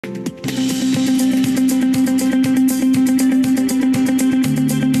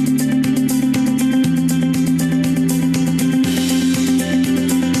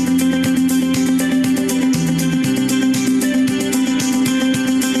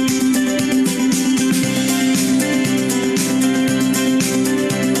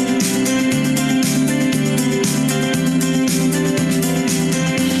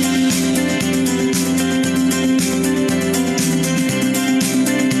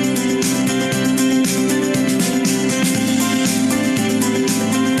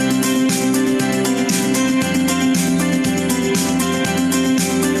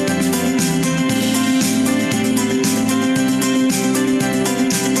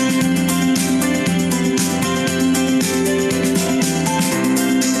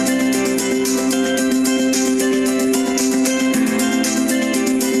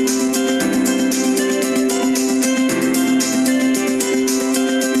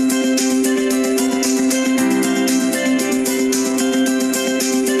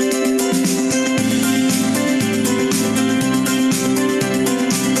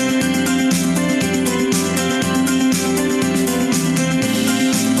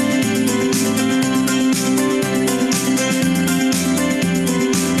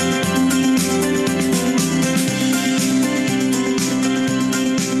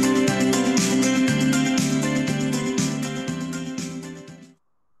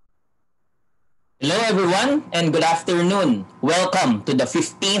Hello everyone and good afternoon. Welcome to the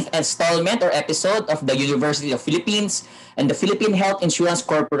 15th installment or episode of the University of Philippines and the Philippine Health Insurance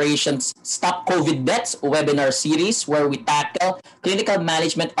Corporation's Stop COVID Deaths webinar series where we tackle clinical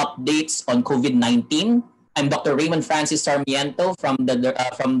management updates on COVID-19. I'm Dr. Raymond Francis Sarmiento from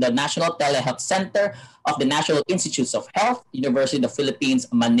the National Telehealth Center of the National Institutes of Health, University of the Philippines,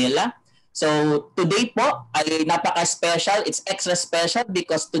 Manila. So today po ay napaka-special. It's extra special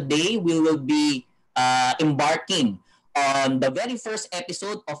because today we will be embarking on the very first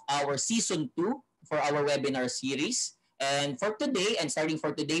episode of our season 2 for our webinar series. And for today, and starting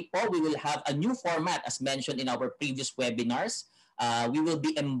for today po, we will have a new format as mentioned in our previous webinars. We will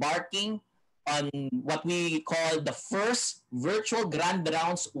be embarking on what we call the first virtual Grand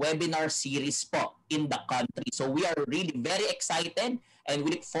Rounds webinar series po in the country. So we are really very excited and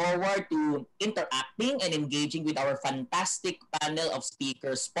we look forward to interacting and engaging with our fantastic panel of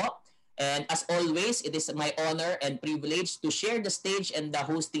speakers po. And as always, it is my honor and privilege to share the stage and the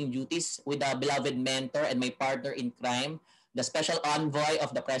hosting duties with a beloved mentor and my partner in crime, the Special Envoy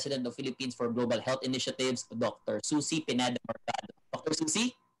of the President of the Philippines for Global Health Initiatives, Dr. Susie Pineda Mercado. Dr.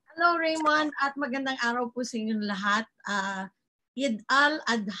 Susie? Hello Raymond at magandang araw po sa inyong lahat. Eid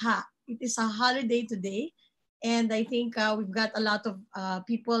al-Adha. It is a holiday today and I think we've got a lot of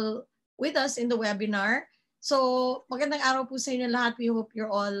people with us in the webinar. So magandang araw po sa inyong lahat. We hope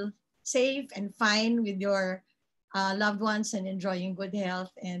you're all safe and fine with your loved ones and enjoying good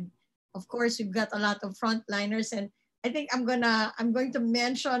health. And of course, we've got a lot of frontliners and I think I'm going to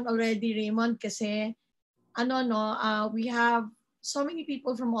mention already Raymond kasi we have so many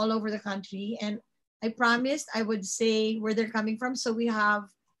people from all over the country and I promised I would say where they're coming from. So we have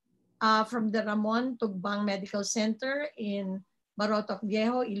from the Ramon Tugbang Medical Center in Barotoc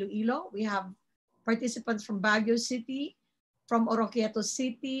Viejo, Iloilo. We have participants from Baguio City, from Oroquieta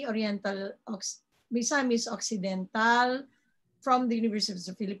City, Oriental Misamis Occidental, from the University of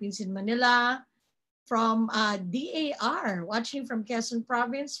the Philippines in Manila, from DAR, watching from Quezon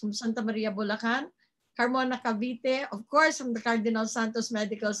Province, from Santa Maria, Bulacan, Carmona, Cavite, of course, from the Cardinal Santos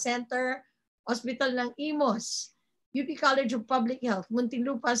Medical Center, Hospital ng Imos, UP College of Public Health,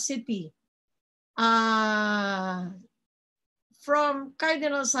 Muntinlupa City, from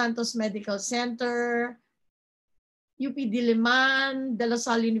Cardinal Santos Medical Center, UP Diliman, De La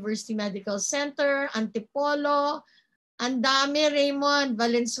Salle University Medical Center, Antipolo, Andame, Raymond,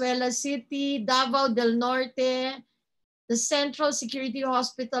 Valenzuela City, Davao del Norte, the Central Security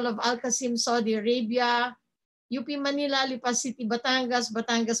Hospital of Al Qasim, Saudi Arabia, UP Manila, Lipa City, Batangas,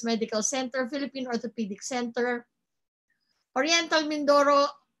 Batangas Medical Center, Philippine Orthopedic Center, Oriental Mindoro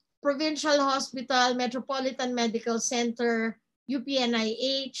Provincial Hospital, Metropolitan Medical Center,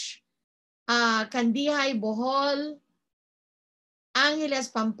 UPNIH, Kandihay, Bohol, Angeles,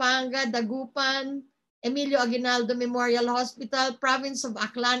 Pampanga, Dagupan, Emilio Aguinaldo Memorial Hospital, Province of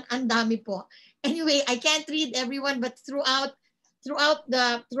Aklan, ang dami po. Anyway, I can't read everyone, but throughout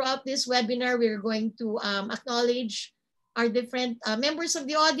this webinar, we're going to acknowledge our different members of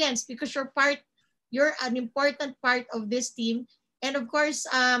the audience because you're an important part of this team. And of course,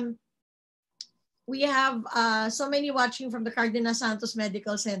 we have so many watching from the Cardinal Santos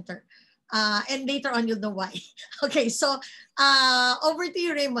Medical Center. And later on, you'll know why. Okay, so over to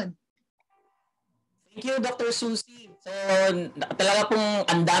you, Raymond. Thank you, Dr. Susie. So, talaga pong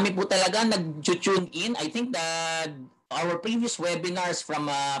ang dami po talaga nag-tune in. I think that our previous webinars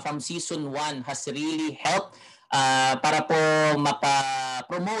from season 1 has really helped para po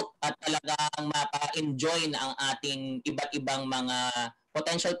mapa-promote at talagang mapa-enjoy na ang ating iba't ibang mga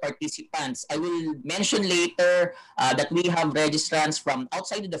potential participants. I will mention later that we have registrants from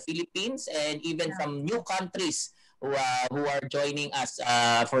outside of the Philippines and even from new countries who are joining us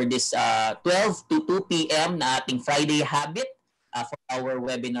for this 12 to 2 p.m. na ating Friday Habit for our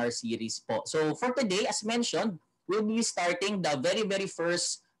webinar series po. So for today, as mentioned, we'll be starting the very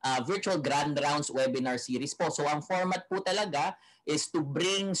first virtual Grand Rounds webinar series po. So ang format po talaga is to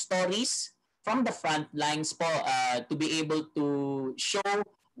bring stories from the front lines po to be able to show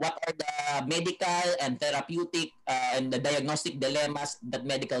what are the medical and therapeutic and the diagnostic dilemmas that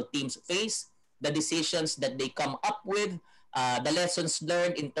medical teams face, the decisions that they come up with, the lessons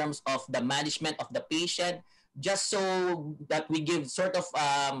learned in terms of the management of the patient, just so that we give sort of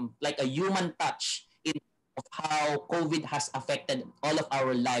like a human touch in of how COVID has affected all of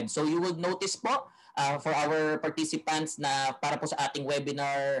our lives. So you will notice po for our participants na para po sa ating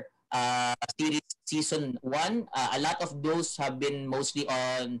webinar series season 1, a lot of those have been mostly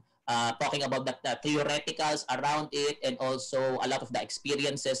on talking about the theoreticals around it and also a lot of the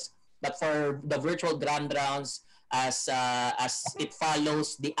experiences. But for the virtual grand rounds, as it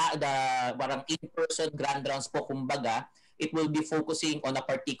follows the parang in-person grand rounds po kumbaga, it will be focusing on a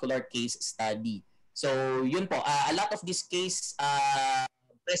particular case study. So yun po, a lot of these case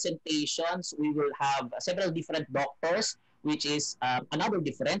presentations, we will have several different doctors, which is another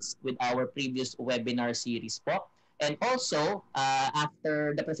difference with our previous webinar series po. And also,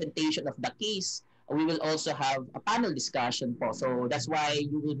 after the presentation of the case, we will also have a panel discussion po. So that's why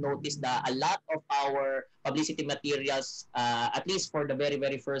you will notice that a lot of our publicity materials, at least for the very,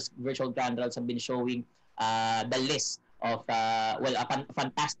 very first virtual grand rounds, have been showing the list of,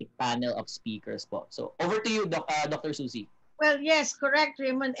 fantastic panel of speakers po. So over to you, Dr. Susie. Well, yes, correct,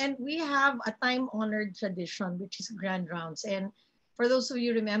 Raymond. And we have a time-honored tradition, which is grand rounds. And for those of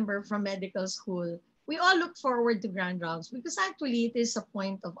you remember from medical school, we all look forward to grand rounds because actually it is a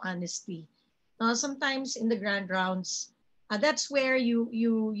point of honesty. Sometimes in the grand rounds, that's where you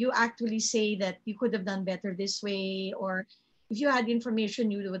actually say that you could have done better this way, or if you had information,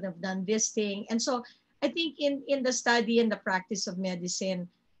 you would have done this thing. And so I think in the study and the practice of medicine,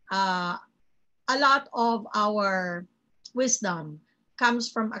 a lot of our wisdom comes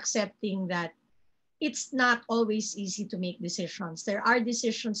from accepting that it's not always easy to make decisions. There are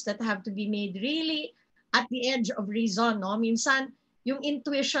decisions that have to be made really at the edge of reason, no? Minsan, yung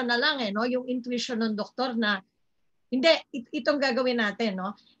intuition na lang, no? Yung intuition ng doktor na, hindi, itong gagawin natin,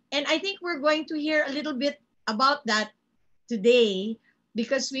 no? And I think we're going to hear a little bit about that today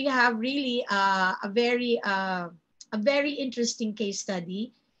because we have really a very interesting case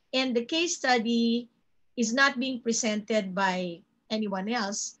study. And the case study is not being presented by anyone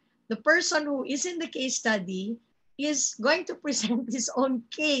else. The person who is in the case study is going to present his own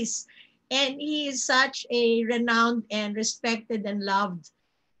case. And he is such a renowned and respected and loved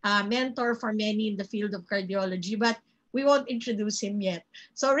mentor for many in the field of cardiology, but we won't introduce him yet.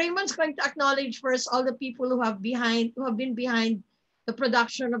 So Raymond's going to acknowledge first all the people who have been behind the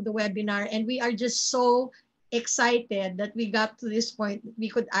production of the webinar. And we are just so excited that we got to this point. We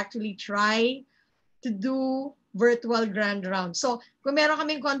could actually try to do virtual grand round. So kung meron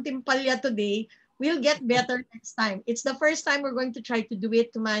kaming konting palya today, we'll get better next time. It's the first time we're going to try to do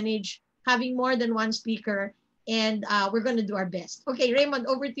it to manage having more than one speaker, and we're going to do our best. Okay, Raymond,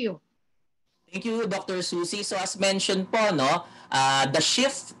 over to you. Thank you, Dr. Susie. So as mentioned po, no, the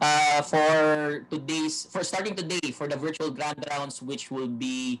shift for starting today for the virtual grand rounds, which will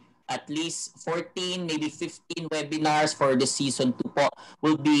be at least 14, maybe 15 webinars for the season 2 po,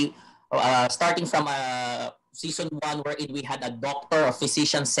 will be starting from season 1 wherein we had a doctor or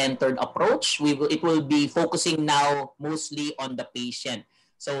physician-centered approach. It will be focusing now mostly on the patient.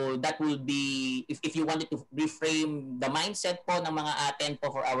 So that will be, if you wanted to reframe the mindset po ng mga atin po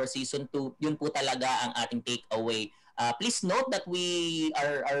for our season 2, yun po talaga ang ating takeaway. Please note that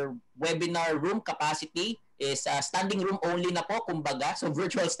our webinar room capacity is standing room only na po, kumbaga. So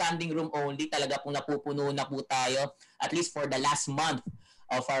virtual standing room only, talaga po napupuno na po tayo at least for the last month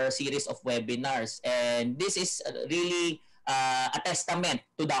of our series of webinars. And this is really a testament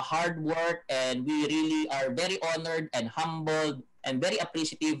to the hard work, and we really are very honored and humbled and very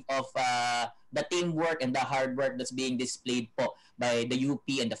appreciative of the teamwork and the hard work that's being displayed po by the UP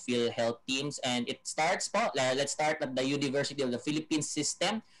and the PhilHealth teams. And it starts po, let's start at the University of the Philippines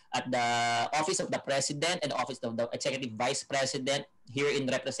system, at the Office of the President and Office of the Executive Vice President, herein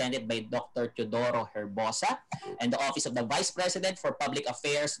represented by Dr. Teodoro Herbosa, and the Office of the Vice President for Public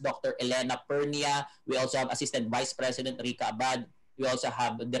Affairs, Dr. Elena Pernia. We also have Assistant Vice President Rica Abad. We also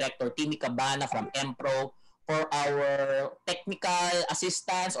have Director Timmy Cabana from EMPRO. For our technical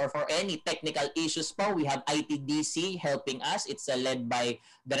assistance or for any technical issues po, we have ITDC helping us. It's led by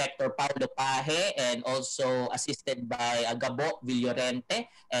Director Paulo Paje and also assisted by Gabo Villorente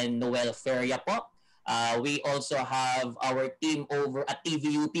and Noel Feria po. We also have our team over at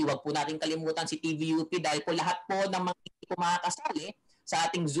TVUP. Huwag po natin kalimutan si TVUP dahil po lahat po ng mga hindi po makakasali sa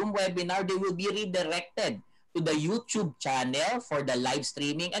ating Zoom webinar, they will be redirected to the YouTube channel for the live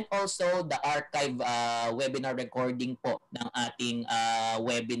streaming and also the archive webinar recording po ng ating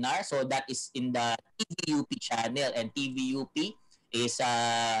webinar. So that is in the TVUP channel, and TVUP is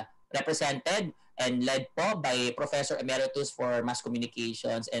represented and led po by Professor Emeritus for Mass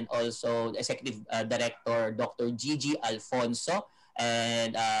Communications and also Executive Director Dr. Gigi Alfonso.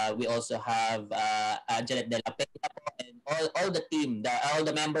 And we also have Janet De La Peña po, and all the team, all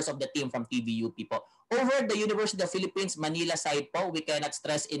the members of the team from TVUP po. Over the University of the Philippines, Manila side po, we cannot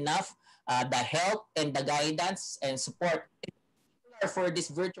stress enough the help and the guidance and support for this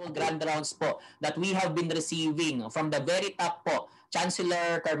virtual grand rounds po that we have been receiving from the very top po.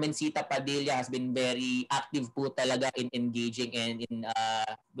 Chancellor Carmencita Padilla has been very active po talaga in engaging and in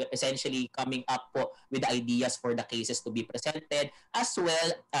essentially coming up po with ideas for the cases to be presented, as well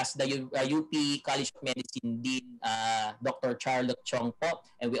as the UP College of Medicine Dean, Dr. Charlotte Chong po.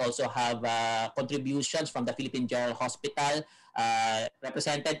 And we also have contributions from the Philippine General Hospital,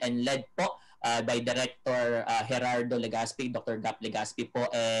 represented and led po by Director Gerardo Legaspi, Dr. Gap Legaspi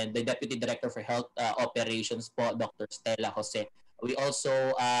po, and the Deputy Director for Health Operations po, Dr. Stella Jose. We also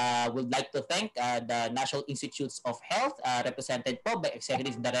would like to thank the National Institutes of Health, represented po by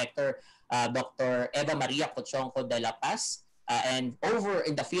Executive Director Dr. Eva Maria Cochonco de la Paz. And over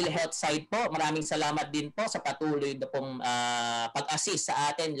in the PhilHealth side po, maraming salamat din po sa patuloy na pong pag-assist sa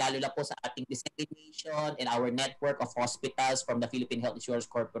atin, lalo na po sa ating dissemination and our network of hospitals from the Philippine Health Insurance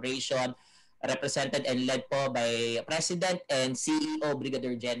Corporation, represented and led po by President and CEO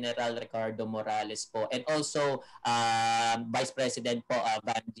Brigadier General Ricardo Morales po, and also Vice President po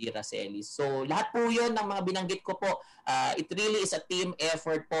Vanji Racelis. So lahat po yun ng mga binanggit ko po, it really is a team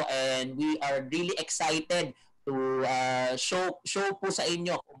effort po, and we are really excited to show po sa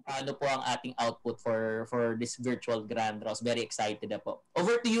inyo kung paano po ang ating output for this virtual grand rounds. Very excited na po.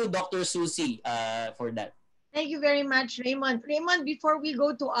 Over to you, Dr. Susie, for that. Thank you very much, Raymond. Raymond, before we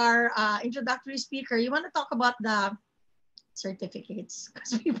go to our introductory speaker, you want to talk about the certificates?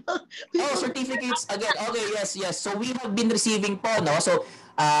 Because people certificates again. Okay, yes. So we have been receiving po, no? So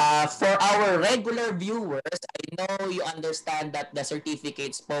for our regular viewers, I know you understand that the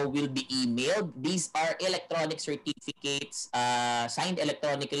certificates po will be emailed. These are electronic certificates, signed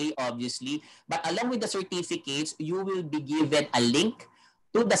electronically, obviously. But along with the certificates, you will be given a link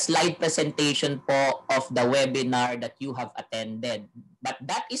to the slide presentation po of the webinar that you have attended. But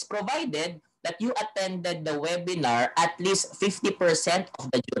that is provided that you attended the webinar at least 50%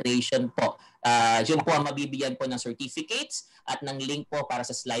 of the duration po. Yun po ang mabibigyan po ng certificates at ng link po para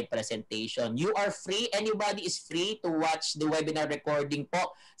sa slide presentation. You are free, anybody is free to watch the webinar recording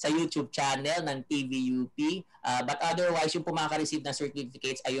po sa YouTube channel ng TVUP. But otherwise, yung po makaka-receive ng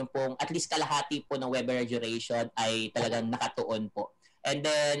certificates ay yung pong at least kalahati po ng webinar duration ay talagang nakatuon po. And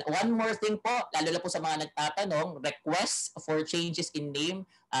then, one more thing po, lalo na po sa mga nagtatanong, requests for changes in name.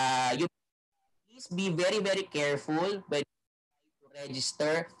 You please be very, very careful when you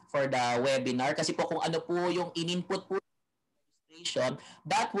register for the webinar. Kasi po kung ano po yung in-input po registration,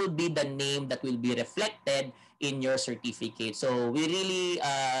 that will be the name that will be reflected in your certificate. So, we really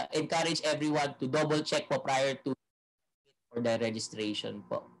encourage everyone to double-check po prior to for the registration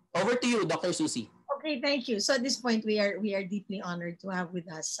po. Over to you, Dr. Susie. Okay, thank you. So at this point, we are deeply honored to have with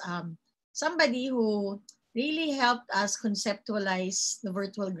us somebody who really helped us conceptualize the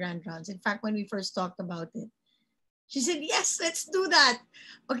virtual grand rounds. In fact, when we first talked about it, she said, yes, let's do that.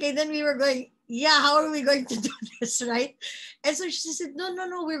 Okay, then we were going, yeah, how are we going to do this, right? And so she said, no,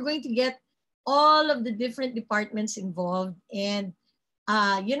 we're going to get all of the different departments involved. And,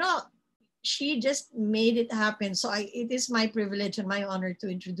 she just made it happen. So it is my privilege and my honor to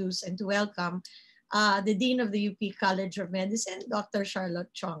introduce and to welcome the Dean of the UP College of Medicine, Dr. Charlotte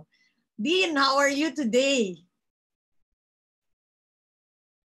Chong. Dean, how are you today?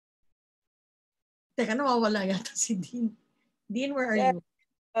 Teka, nawawala yata si Dean. Dean, where are you?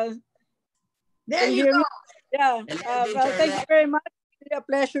 There you go. Yeah. Well, thank you very much. It's a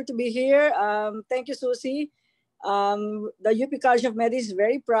pleasure to be here. Thank you, Susie. The UP College of Medicine is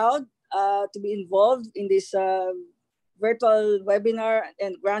very proud to be involved in this virtual webinar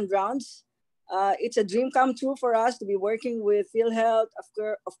and grand rounds. It's a dream come true for us to be working with PhilHealth,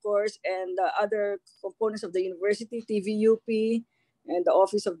 of course, and other components of the university, TVUP, and the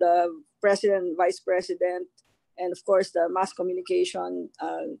Office of the President, Vice President, and of course, the Mass Communication,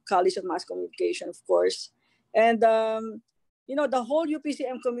 College of Mass Communication, of course. And, the whole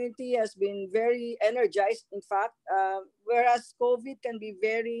UPCM community has been very energized, in fact, whereas COVID can be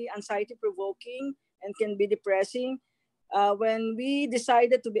very anxiety-provoking and can be depressing. When we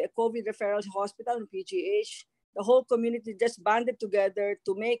decided to be a COVID referral hospital in PGH, the whole community just banded together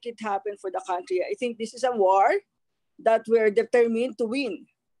to make it happen for the country. I think this is a war that we're determined to win.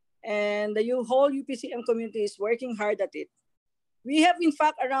 And the whole UPCM community is working hard at it. We have, in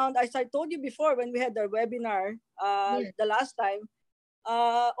fact, around, as I told you before, when we had our webinar the last time,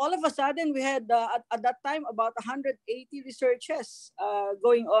 all of a sudden we had, at that time, about 180 researches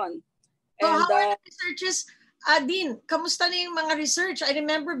going on. So how are the researches? Dean, kamusta na yung mga research? I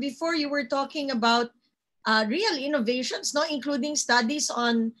remember before you were talking about real innovations, no, including studies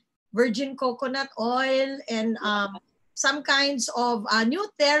on virgin coconut oil and some kinds of new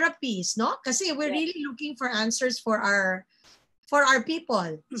therapies, no? Kasi we're really looking for answers for our for our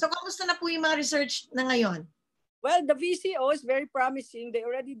people. So, kamusta na po yung mga research na ngayon? Well, the VCO is very promising. They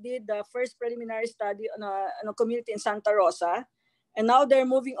already did the first preliminary study on a community in Santa Rosa. And now they're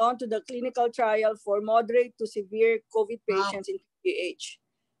moving on to the clinical trial for moderate to severe COVID patients in PH.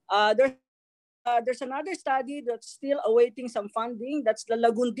 There's another study that's still awaiting some funding. That's the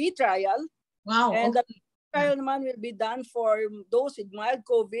Lagundi trial. Wow. And the trial naman will be done for those with mild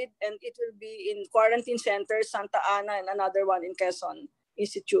COVID, and it will be in quarantine centers, Santa Ana, and another one in Quezon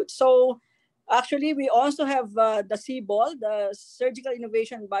Institute. So actually, we also have the CBOL, the Surgical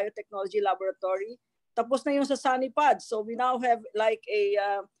Innovation Biotechnology Laboratory. Tapos na yung sa Sanipad. So we now have like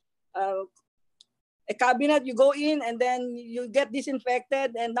a cabinet. You go in and then you get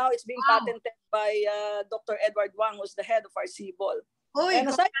disinfected, and now it's being patented by Dr. Edward Wang, who's the head of our CBOL. And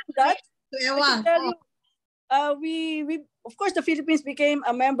aside from that, I can tell you, we of course the Philippines became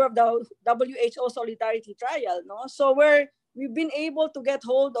a member of the WHO Solidarity Trial, no? So we've been able to get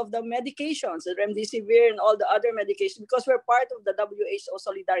hold of the medications, the remdesivir and all the other medications, because we're part of the WHO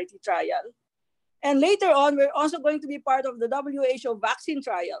Solidarity Trial. And later on, we're also going to be part of the WHO vaccine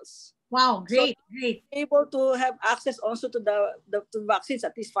trials. Wow, great, so great. Able to have access also to the vaccines,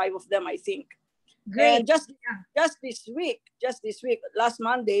 at least 5 of them, I think. Great. And just this week, last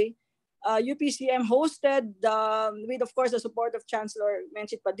Monday, UPCM hosted, with of course the support of Chancellor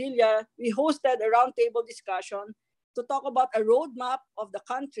Menchit Padilla, we hosted a roundtable discussion to talk about a roadmap of the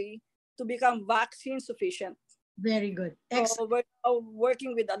country to become vaccine sufficient. Very good. So we're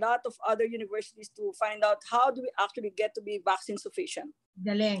working with a lot of other universities to find out how do we actually get to be vaccine sufficient.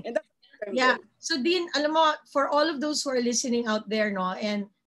 Galing. And yeah. So Dean, alam mo, for all of those who are listening out there, no, and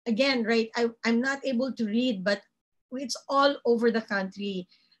again, right, I'm not able to read, but it's all over the country.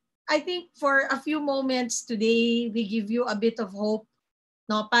 I think for a few moments today, we give you a bit of hope,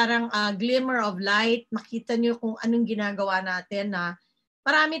 no, parang a glimmer of light. Makita nyo kung anong ginagawa natin, na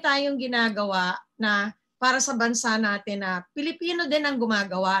marami tayong ginagawa na para sa bansa natin na Pilipino din ang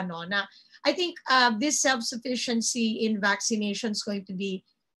gumagawa, no? Na I think this self-sufficiency in vaccination is going to be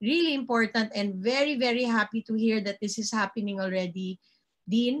really important, and very, very happy to hear that this is happening already,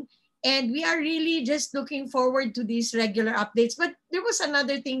 Dean. And we are really just looking forward to these regular updates. But there was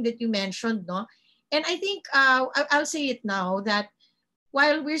another thing that you mentioned, no? And I think I'll say it now, that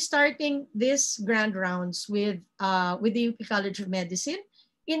while we're starting this grand rounds with the UP College of Medicine,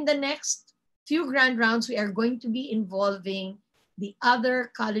 in the next few grand rounds, we are going to be involving the other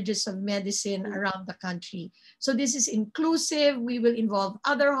colleges of medicine around the country. So this is inclusive. We will involve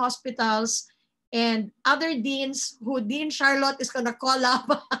other hospitals and other deans, who Dean Charlotte is going to call up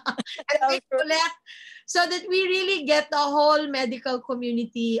and so that we really get the whole medical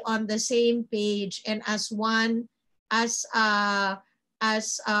community on the same page, and as one, as our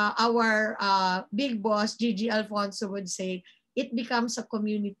big boss, Gigi Alfonso, would say, it becomes a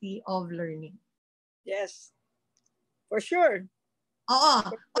community of learning. Yes, for sure. Oo.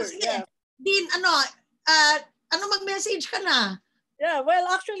 For sure, yeah. Dean, ano mag-message ka na? Yeah, well,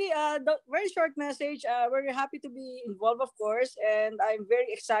 actually, the very short message. We're happy to be involved, of course, and I'm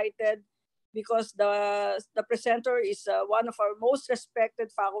very excited because the presenter is one of our most respected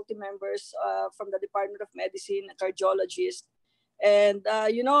faculty members from the Department of Medicine, a cardiologist. And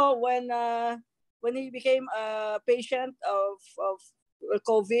when he became a patient of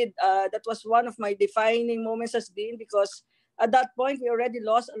COVID, that was one of my defining moments as dean, because at that point, we already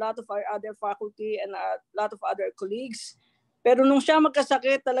lost a lot of our other faculty and a lot of other colleagues. Pero nung siya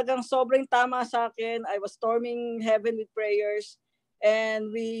magkasakit, talagang sobrang tama sa akin. I was storming heaven with prayers. And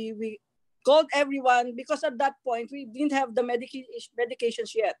we called everyone, because at that point, we didn't have the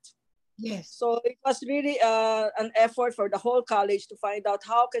medications yet. Yes. So it was really an effort for the whole college to find out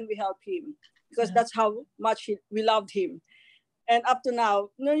how can we help him, because that's how much we loved him. And up to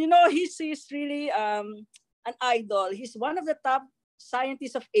now, he's really an idol. He's one of the top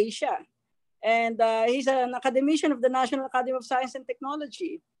scientists of Asia. And he's an academician of the National Academy of Science and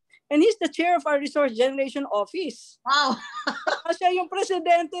Technology. And he's the chair of our Resource Generation Office. Wow! Siya yung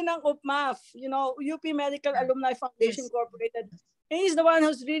presidente ng UPMAF, UP Medical Alumni Foundation Incorporated. And he's the one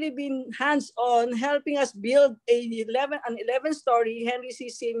who's really been hands-on helping us build an 11-story Henry C.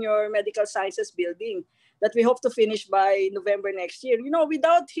 Senior Medical Sciences building that we hope to finish by November next year.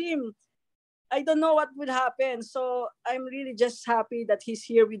 Without him, I don't know what would happen. So I'm really just happy that he's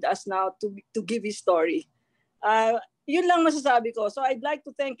here with us now to give his story. Yun lang masasabi ko. So I'd like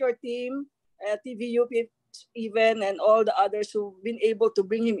to thank your team, TVUP even, and all the others who've been able to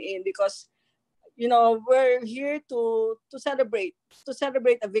bring him in, because we're here to celebrate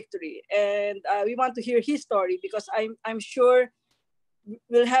a victory, and we want to hear his story, because I'm sure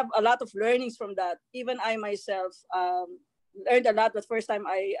we'll have a lot of learnings from that. Even I myself learned a lot the first time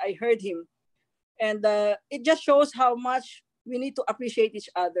I heard him. And it just shows how much we need to appreciate each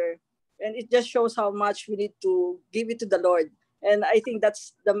other. And it just shows how much we need to give it to the Lord. And I think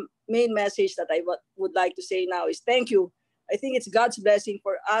that's the main message that I would like to say now is thank you. I think it's God's blessing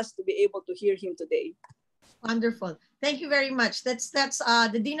for us to be able to hear him today. Wonderful. Thank you very much. That's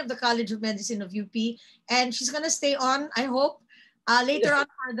the Dean of the College of Medicine of UP. And she's going to stay on, I hope, later on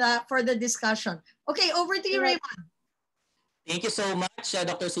for the discussion. Okay, over to you, Raymond. Thank you so much,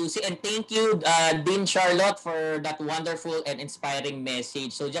 Dr. Susie, and thank you, Dean Charlotte, for that wonderful and inspiring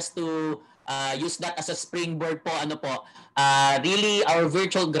message. So just to use that as a springboard po, really our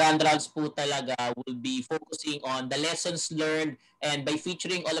virtual grand rounds po talaga will be focusing on the lessons learned, and by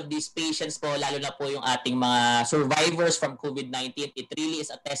featuring all of these patients po, lalo na po yung ating mga survivors from COVID-19, it really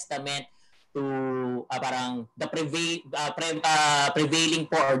is a testament to parang the prevailing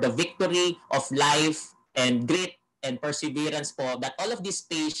po, or the victory of life and grit and perseverance po that all of these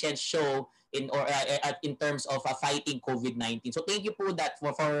patients show in terms of fighting COVID-19. So thank you po that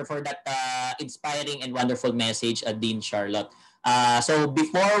for that inspiring and wonderful message, Dean Charlotte. So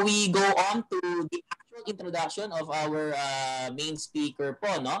before we go on to the actual introduction of our main speaker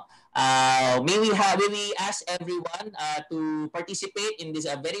po, may we ask everyone to participate in this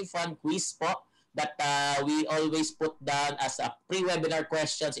very fun quiz po that we always put down as pre-webinar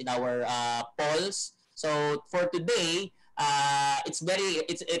questions in our polls. So for today, it's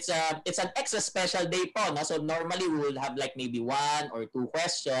an extra special day po, no? So normally we will have like maybe 1 or 2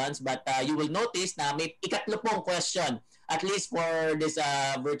 questions, but you will notice na may ikatlo pong question at least for this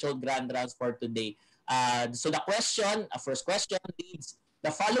virtual grand rounds for today. So the first question reads: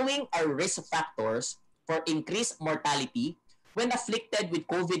 the following are risk factors for increased mortality when afflicted with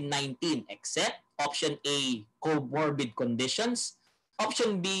COVID-19, except option A, comorbid conditions,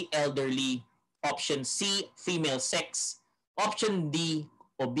 option B, elderly, option C, female sex, option D,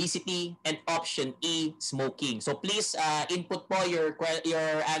 obesity, and option E, smoking. So please input po your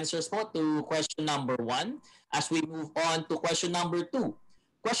answers po to question number 1 as we move on to question number 2.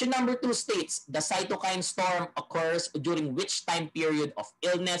 Question number 2 states, the cytokine storm occurs during which time period of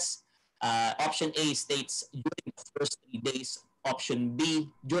illness? Option A states during the first 3 days. Option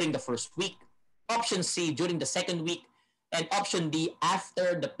B, during the first week. Option C, during the second week. And option D,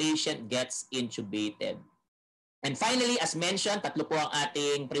 after the patient gets intubated. And finally, as mentioned, tatlo po ang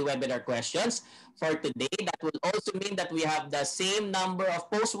ating pre-webinar questions for today. That will also mean that we have the same number of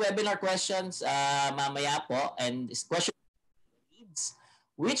post-webinar questions mamaya po. And this question reads,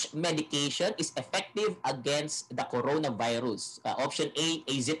 which medication is effective against the coronavirus? Option A,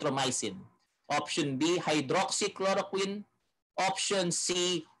 azithromycin. Option B, hydroxychloroquine. Option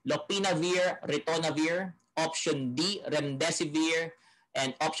C, lopinavir, ritonavir. Option D, remdesivir.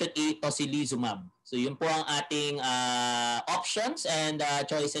 And option E, tocilizumab. So yun po ang ating options and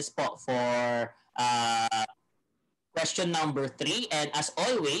choices po for question number 3. And as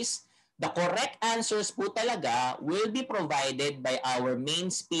always, the correct answers po talaga will be provided by our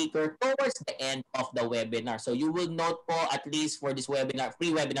main speaker towards the end of the webinar. So you will note po, at least for this webinar,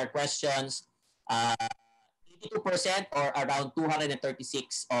 pre-webinar questions, 82% or around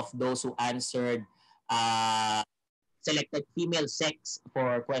 236 of those who answered selected female sex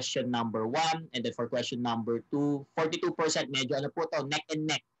for question number 1, and then for question number 2, 42%, medyo po to, neck and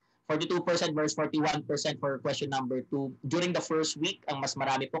neck. 42% versus 41% for question number 2. During the first week, ang mas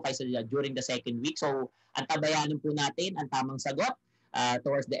marami po kaysa during the second week. So, antabayanan po natin ang tamang sagot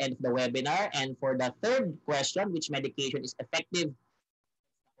towards the end of the webinar. And for the third question, which medication is effective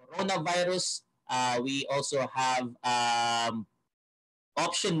coronavirus, we also have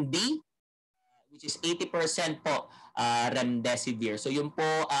option D, which is 80% po remdesivir. So yun po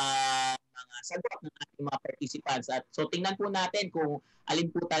mga sagot ng ating mga participants. At so tingnan po natin kung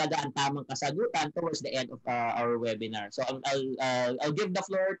alin po talaga ang tamang kasagutan towards the end of our webinar. So I'll give the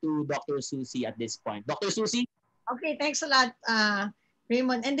floor to Dr. Susie at this point. Dr. Susie? Okay, thanks a lot,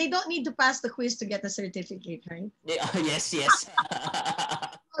 Raymond. And they don't need to pass the quiz to get a certificate, right? Yes.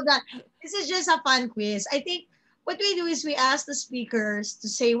 So this is just a fun quiz. I think what we do is we ask the speakers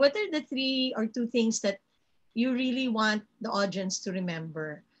to say what are the 3 or 2 things that you really want the audience to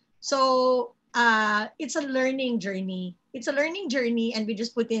remember. So it's a learning journey. It's a learning journey, and we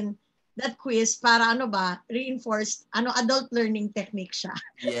just put in that quiz para reinforced adult learning technique siya.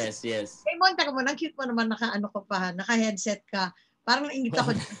 Yes. Raymond, taka mo, ang cute mo naman, naka-headset ka. Parang naingit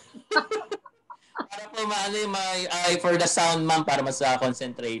ako. Para po for the sound, ma'am, para mas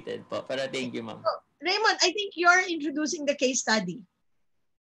concentrated po. Pero thank you, ma'am. So, Raymond, I think you're introducing the case study.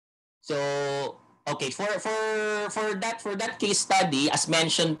 So, Okay, for that case study, as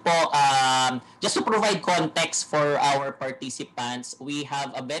mentioned po, just to provide context for our participants, we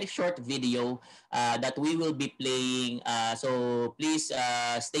have a very short video that we will be playing. So please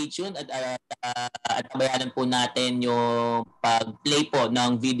stay tuned at tabayanan po natin yung pag-play po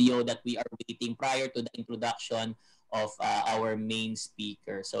ng video that we are waiting prior to the introduction of our main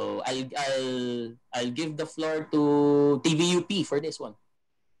speaker. So I'll give the floor to TVUP for this one.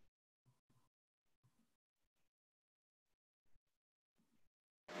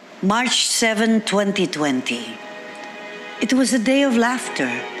 March 7, 2020. It was a day of laughter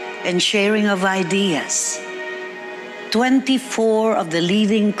and sharing of ideas. 24 of the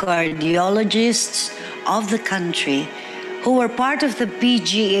leading cardiologists of the country who were part of the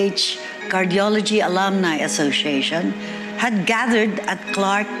PGH Cardiology Alumni Association had gathered at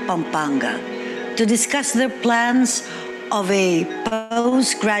Clark, Pampanga to discuss their plans of a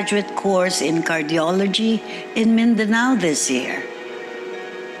postgraduate course in cardiology in Mindanao this year,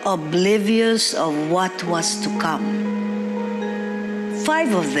 oblivious of what was to come.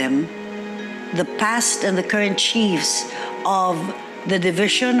 5 of them, the past and the current chiefs of the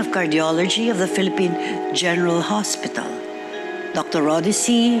Division of Cardiology of the Philippine General Hospital, Dr. Rody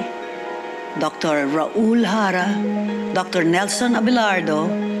Sy, Dr. Raul Hara, Dr. Nelson Abelardo,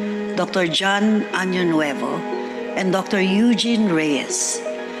 Dr. John Año-Nuevo, and Dr. Eugene Reyes,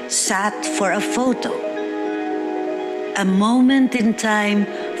 sat for a photo. A moment in time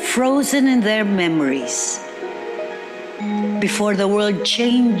frozen in their memories before the world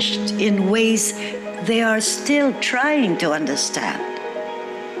changed in ways they are still trying to understand.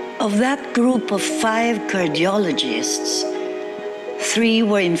 Of that group of 5 cardiologists, 3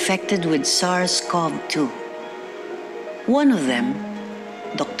 were infected with SARS-CoV-2. One of them,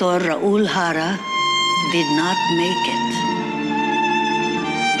 Dr. Raul Hara, did not make it.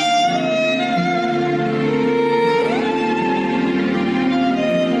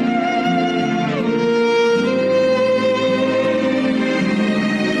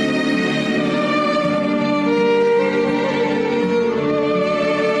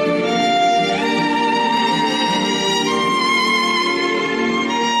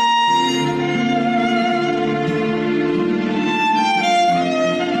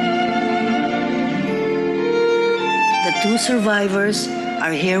 Survivors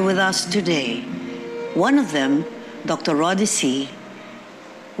are here with us today. One of them, Dr. Rody Sy,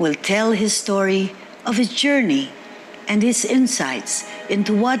 will tell his story of his journey and his insights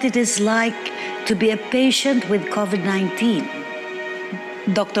into what it is like to be a patient with COVID-19.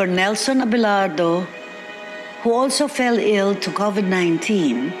 Dr. Nelson Abelardo, who also fell ill to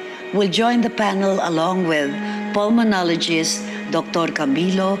COVID-19, will join the panel along with pulmonologist Dr.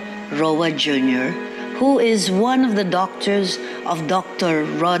 Camilo Roa Jr., who is one of the doctors of Dr.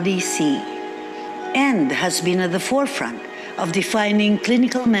 Rody Sy and has been at the forefront of defining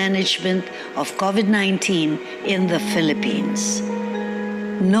clinical management of COVID-19 in the Philippines.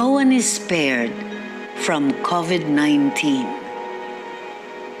 No one is spared from COVID-19.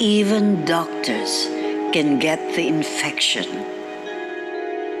 Even doctors can get the infection.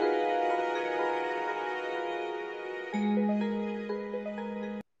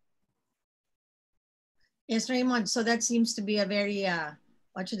 Yes, Raymond. So that seems to be a very,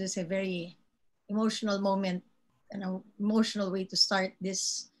 what should I say, very emotional moment and an emotional way to start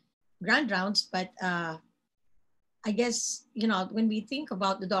this grand rounds. But I guess, you know, when we think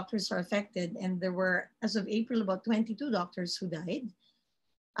about the doctors who are affected, and there were, as of April, about 22 doctors who died.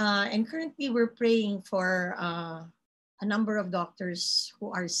 And currently we're praying for a number of doctors who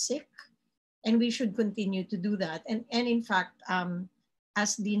are sick, and we should continue to do that. And in fact,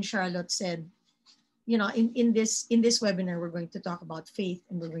 as Dean Charlotte said, you know, in this webinar, we're going to talk about faith,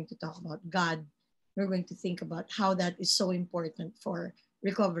 and we're going to talk about God. We're going to think about how that is so important for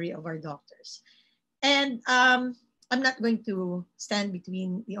recovery of our doctors. And I'm not going to stand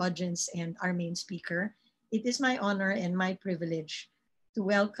between the audience and our main speaker. It is my honor and my privilege to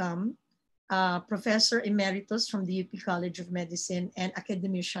welcome Professor Emeritus from the UP College of Medicine and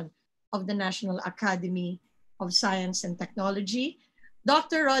Academician of the National Academy of Science and Technology,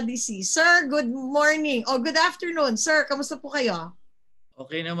 Dr. Rody Sy. Sir, good morning. O good afternoon. Sir, kamusta po kayo?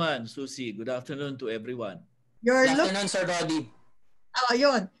 Okay naman, Susie. Good afternoon to everyone. Good afternoon, Sir Rody. Oh,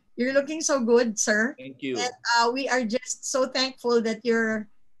 yun. You're looking so good, sir. Thank you. And we are just so thankful that you're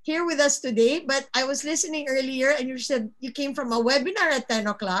here with us today. But I was listening earlier, and you said you came from a webinar at 10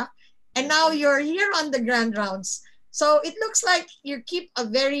 o'clock, and now you're here on the grand rounds. So it looks like you keep a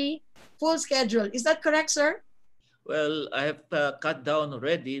very full schedule. Is that correct, sir? Well, I have cut down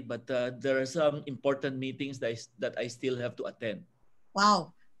already, but there are some important meetings that I still have to attend.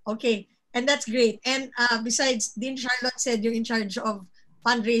 Wow. Okay. And that's great. And besides, Dean Charlotte said you're in charge of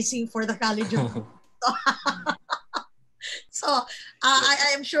fundraising for the College of So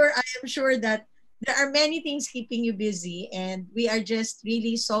I am sure that there are many things keeping you busy, and we are just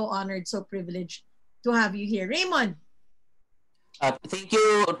really so honored, so privileged to have you here. Raymond. Thank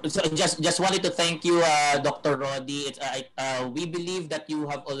you. So just wanted to thank you, Dr. Rody. We believe that you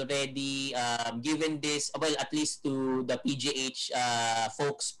have already given this, well, at least to the PGH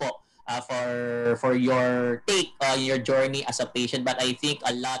folks po, for your take on your journey as a patient. But I think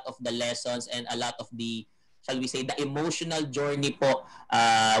a lot of the lessons and a lot of the, shall we say, the emotional journey po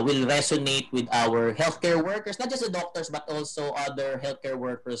will resonate with our healthcare workers, not just the doctors, but also other healthcare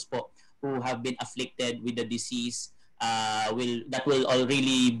workers po who have been afflicted with the disease. Will all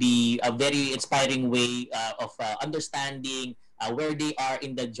really be a very inspiring way of understanding where they are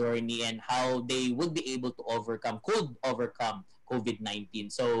in the journey and how they would be able to could overcome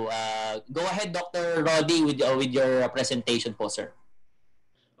COVID-19. So go ahead, Dr. Roddy, with your presentation po, sir.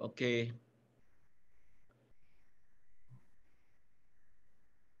 Okay.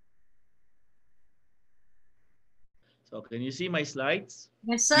 So can you see my slides?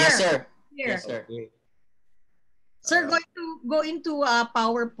 Yes, sir. Yes, sir. Here. Yes, sir. Okay. Sir, going to go into a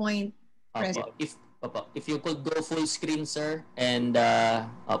PowerPoint presentation. If you could go full screen, sir, and Go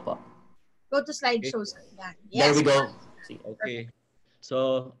to slideshow, sir. Yeah. There Yes. we go. See. Okay.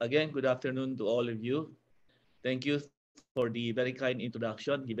 So again, good afternoon to all of you. Thank you for the very kind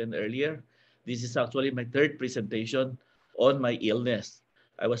introduction given earlier. This is actually my third presentation on my illness.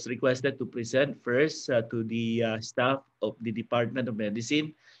 I was requested to present first to the staff of the Department of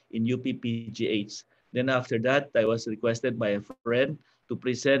Medicine in UPPGH. Then after that, I was requested by a friend to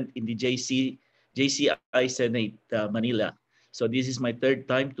present in the JCI Senate, Manila. So this is my third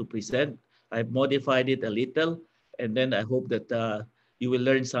time to present. I've modified it a little, and then I hope that you will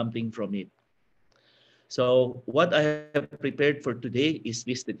learn something from it. So what I have prepared for today is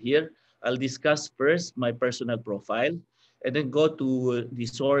listed here. I'll discuss first my personal profile and then go to the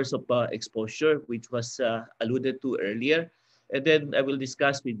source of exposure, which was alluded to earlier. And then I will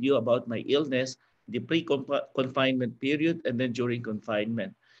discuss with you about my illness, the pre-confinement period, and then during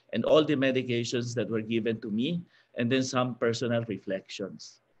confinement, and all the medications that were given to me, and then some personal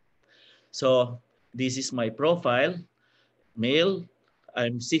reflections. So this is my profile. Male,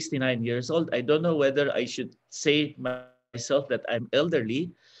 I'm 69 years old. I don't know whether I should say myself that I'm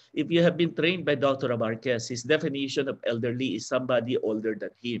elderly. If you have been trained by Dr. Abarquez, his definition of elderly is somebody older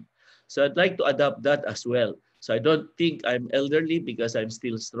than him. So I'd like to adopt that as well. So I don't think I'm elderly because I'm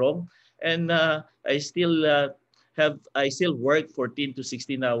still strong. And I still work 14 to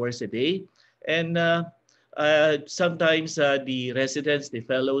 16 hours a day. And sometimes the residents, the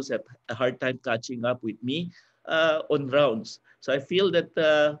fellows have a hard time catching up with me on rounds. So I feel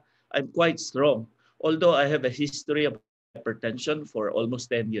that I'm quite strong. Although I have a history of hypertension for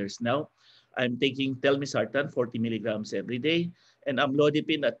almost 10 years now, I'm taking telmisartan 40 milligrams every day and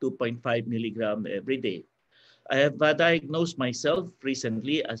amlodipine at 2.5 milligram every day. I have diagnosed myself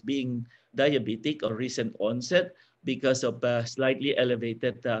recently as being diabetic or recent onset because of slightly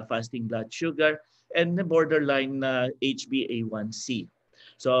elevated fasting blood sugar and the borderline HbA1c.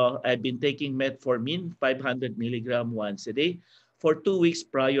 So I've been taking metformin 500 milligram once a day for 2 weeks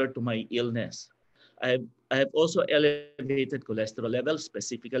prior to my illness. I have also elevated cholesterol levels,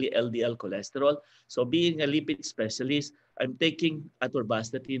 specifically LDL cholesterol. So being a lipid specialist, I'm taking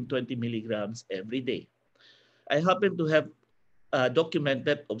atorvastatin 20 milligrams every day. I happen to have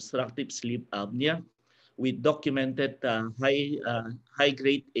documented obstructive sleep apnea with documented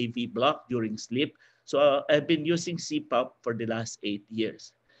high-grade AV block during sleep. So I've been using CPAP for the last 8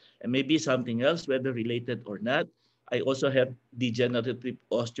 years. And maybe something else, whether related or not, I also have degenerative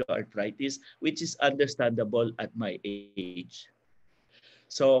osteoarthritis, which is understandable at my age.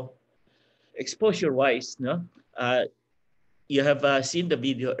 So exposure-wise, no, you have seen the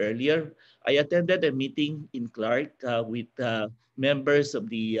video earlier. I attended a meeting in Clark with members of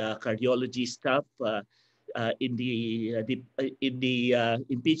the cardiology staff in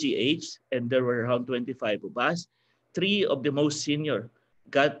PGH, and there were around 25 of us. 3 of the most senior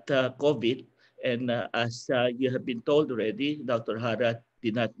got COVID, and as you have been told already, Dr. Hara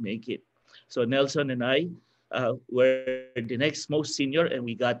did not make it. So Nelson and I were the next most senior, and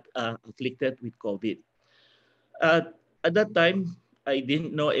we got afflicted with COVID. Uh, at that time, I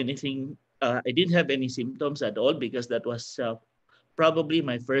didn't know anything. I didn't have any symptoms at all because that was probably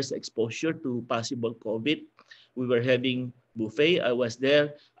my first exposure to possible COVID. We were having buffet. I was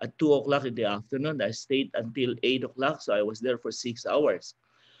there at 2 o'clock in the afternoon. I stayed until 8 o'clock, so I was there for 6 hours.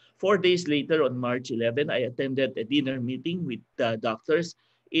 4 days later, on March 11, I attended a dinner meeting with doctors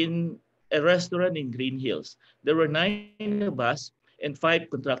in a restaurant in Green Hills. There were 9 of us, and 5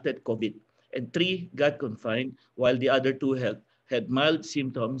 contracted COVID, and 3 got confined, while the other 2 had mild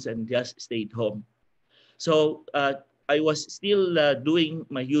symptoms and just stayed home. So I was still doing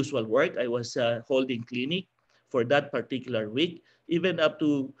my usual work. I was holding clinic for that particular week, even up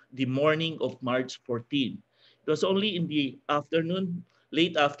to the morning of March 14. It was only in the afternoon,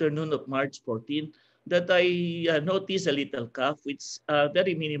 late afternoon of March 14, that I noticed a little cough with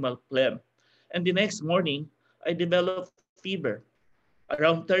very minimal phlegm. And the next morning, I developed fever.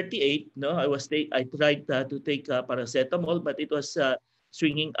 Around 38, no, I tried to take paracetamol, but it was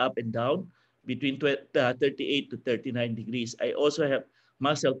swinging up and down between 38 to 39 degrees. I also have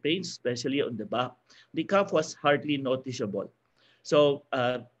muscle pains, especially on the back. The cough was hardly noticeable. So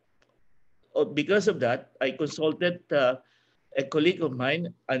because of that, I consulted a colleague of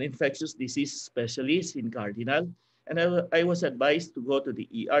mine, an infectious disease specialist in Cardinal, and I was advised to go to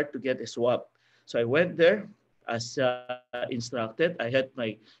the ER to get a swab. So I went there as instructed. I had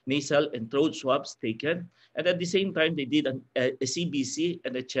my nasal and throat swabs taken, and at the same time, they did a CBC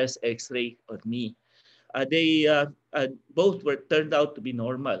and a chest X-ray on me. They both were turned out to be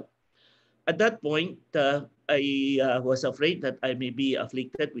normal. At that point, I was afraid that I may be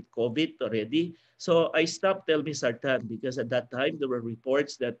afflicted with COVID already. So I stopped telmisartan because at that time there were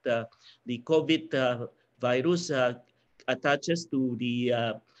reports that the COVID virus attaches to the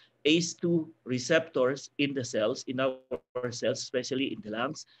ACE2 receptors in the cells, in our cells, especially in the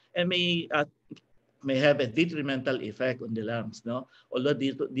lungs, and may have a detrimental effect on the lungs. No, although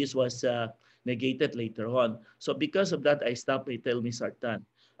this was negated later on. So because of that, I stopped my telmisartan.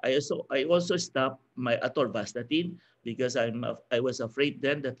 I also stopped my atorvastatin because I was afraid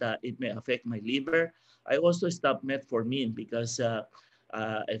then that it may affect my liver. I also stopped metformin because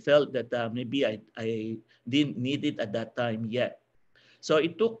I felt that maybe I didn't need it at that time yet. So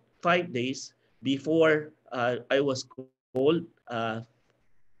it took 5 days before I was called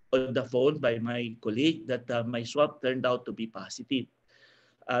on the phone by my colleague that my swab turned out to be positive.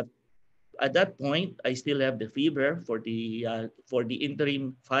 Uh, at that point, I still have the fever for the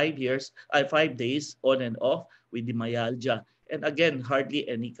interim 5 years, 5 days on and off with the myalgia, and again hardly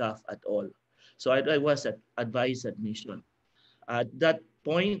any cough at all. So I was at advised admission. At that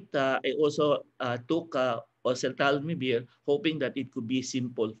point, I also took oseltamivir, hoping that it could be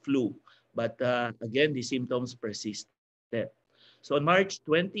simple flu, but again the symptoms persisted. So on March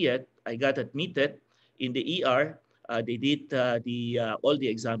 20th, I got admitted in the ER. They did all the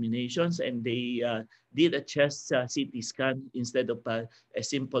examinations, and they did a chest CT scan instead of a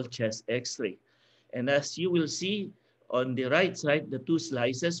simple chest X-ray. And as you will see on the right side, the 2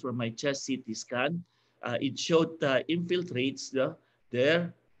 slices from my chest CT scan, it showed infiltrates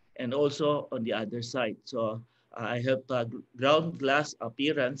there and also on the other side. So I have ground glass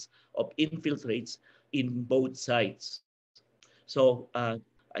appearance of infiltrates in both sides. So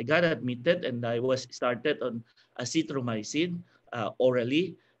I got admitted and I was started on azithromycin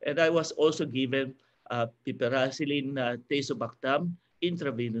orally, and I was also given piperacillin tazobactam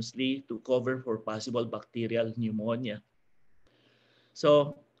intravenously to cover for possible bacterial pneumonia.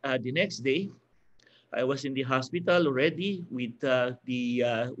 So the next day, I was in the hospital already with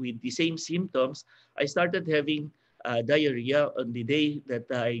the same symptoms. I started having diarrhea on the day that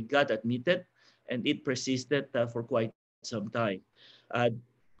I got admitted, and it persisted for quite some time. Uh,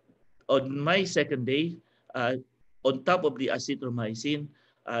 on my second day, uh, on top of the azithromycin,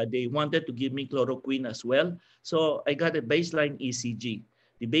 they wanted to give me chloroquine as well. So I got a baseline ECG.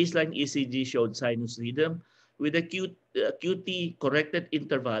 The baseline ECG showed sinus rhythm with a QT corrected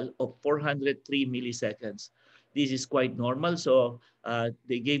interval of 403 milliseconds. This is quite normal, so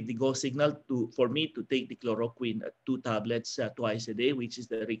they gave the go signal for me to take the chloroquine at 2 tablets twice a day, which is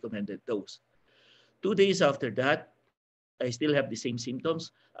the recommended dose. 2 days after that, I still have the same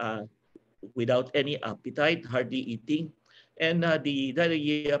symptoms without any appetite, hardly eating, and the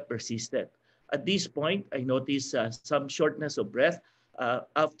diarrhea persisted. At this point, I noticed some shortness of breath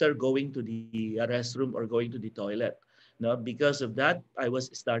after going to the restroom or going to the toilet. Now, because of that, I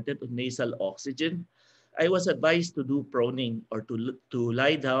was started on nasal oxygen. I was advised to do proning or to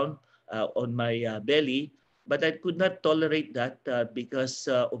lie down on my belly, but I could not tolerate that because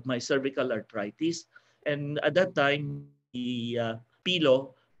of my cervical arthritis. And at that time, the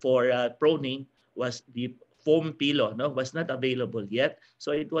pillow for proning was the foam pillow, no, was not available yet.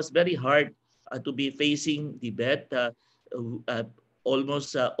 So it was very hard to be facing the bed, uh,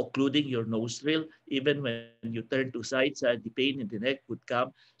 almost occluding your nostril. Even when you turn to sides, the pain in the neck would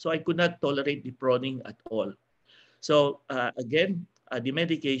come. So I could not tolerate the proning at all. So again, the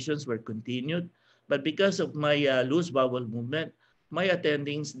medications were continued. But because of my loose bowel movement, my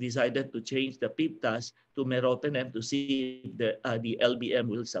attendings decided to change the PIP test to meropenem to see if the LBM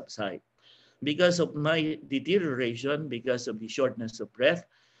will subside. Because of my deterioration, because of the shortness of breath,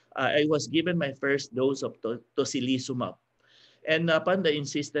 I was given my first dose of tocilizumab. And upon the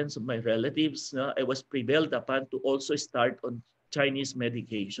insistence of my relatives, I was prevailed upon to also start on Chinese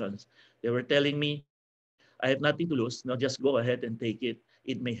medications. They were telling me, I have nothing to lose, just go ahead and take it.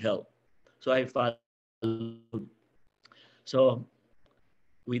 It may help. So I followed. So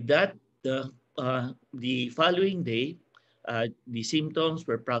with that, the following day, the symptoms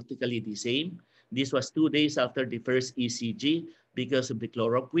were practically the same. This was 2 days after the first ECG because of the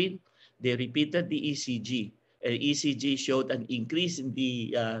chloroquine. They repeated the ECG. ECG showed an increase in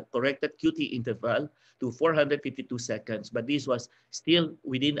the corrected QT interval to 452 seconds, but this was still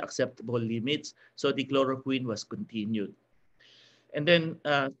within acceptable limits, so the chloroquine was continued. And then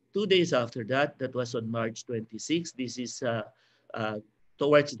 2 days after that, that was on March 26, this is uh,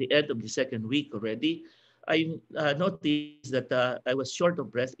 towards the end of the second week already, I noticed that I was short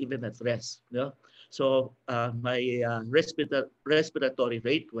of breath even at rest. So my respiratory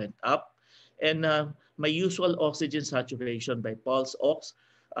rate went up, and my usual oxygen saturation by pulse ox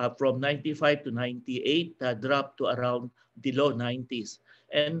from 95 to 98 dropped to around the low 90s.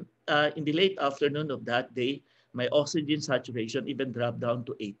 And in the late afternoon of that day, my oxygen saturation even dropped down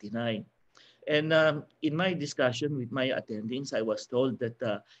to 89. And in my discussion with my attendings, I was told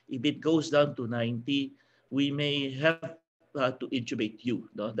that if it goes down to 90, we may have to intubate you.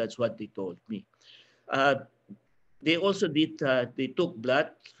 No, that's what they told me. Uh, they also they took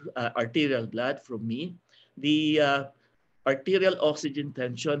blood, arterial blood from me. The arterial oxygen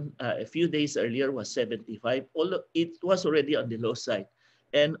tension a few days earlier was 75, although it was already on the low side.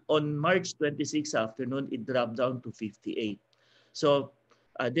 And on March 26 afternoon, it dropped down to 58. So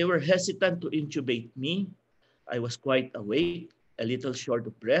they were hesitant to intubate me. I was quite awake, a little short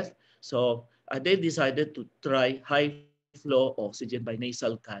of breath. So they decided to try high flow oxygen by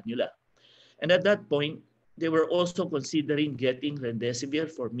nasal cannula. And at that point, they were also considering getting remdesivir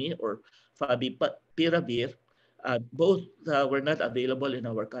for me or favipiravir. Both were not available in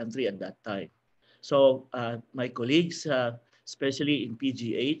our country at that time. So my colleagues, especially in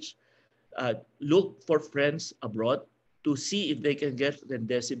PGH, look for friends abroad to see if they can get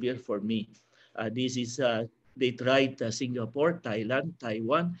remdesivir for me. This is they tried Singapore, Thailand,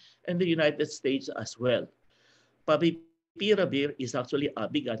 Taiwan, and the United States as well. Favipiravir is actually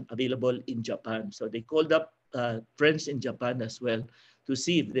Abigan, available in Japan. So they called up friends in Japan as well to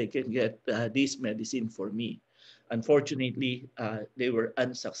see if they can get this medicine for me. Unfortunately, they were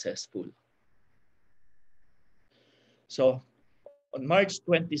unsuccessful. So on March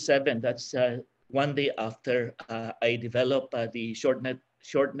 27, that's 1 day after I developed the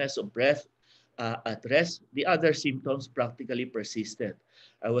shortness of breath at rest, the other symptoms practically persisted.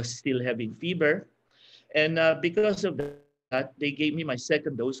 I was still having fever. And because of that, they gave me my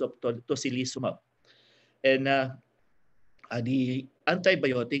second dose of tocilizumab. And the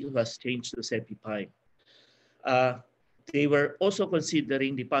antibiotic was changed to cefepime. Uh, they were also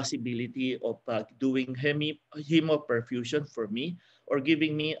considering the possibility of doing hemoperfusion for me or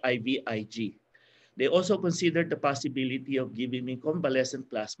giving me IVIG. They also considered the possibility of giving me convalescent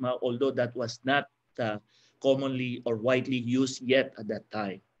plasma, although that was not commonly or widely used yet at that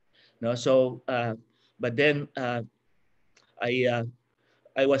time. No, so, but then I uh,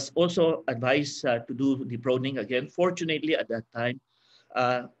 I was also advised to do the proning again. Fortunately, at that time,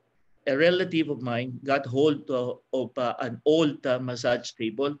 uh, a relative of mine got hold of an old massage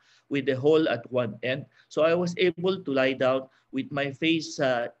table with a hole at one end. So I was able to lie down with my face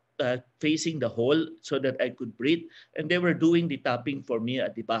facing the hole so that I could breathe. And they were doing the tapping for me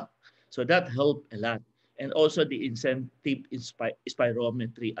at the back. So that helped a lot. And also the incentive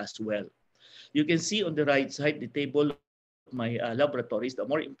spirometry as well. You can see on the right side the table of my laboratories, the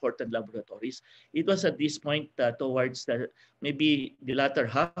more important laboratories. It was at this point towards maybe the latter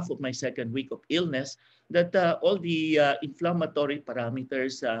half of my second week of illness that all the inflammatory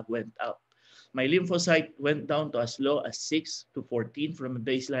parameters went up. My lymphocyte went down to as low as 6 to 14 from a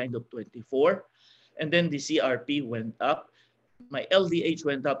baseline of 24. And then the CRP went up. My LDH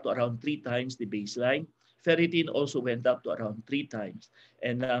went up to around 3 times the baseline. Ferritin also went up to around 3 times.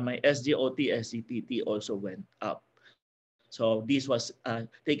 And my SGOT, SGPT also went up. So this was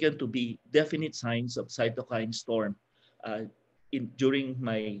taken to be definite signs of cytokine storm during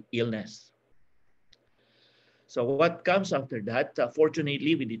my illness. So what comes after that,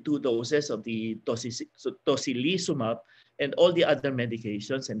 fortunately, with the 2 doses of the tocilizumab and all the other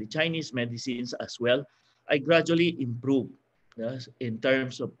medications and the Chinese medicines as well, I gradually improved in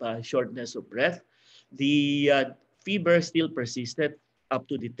terms of shortness of breath. The Fever still persisted up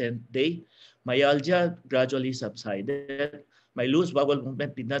to the 10th day. Myalgia gradually subsided. My loose bowel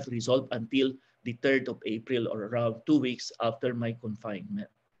movement did not resolve until the 3rd of April, or around 2 weeks after my confinement.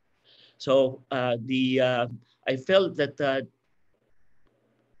 So I felt that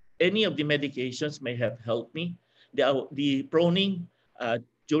any of the medications may have helped me. The proning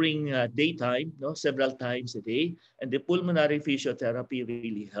during daytime, no, several times a day, and the pulmonary physiotherapy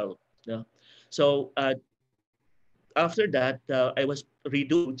really helped. No? So after that, I was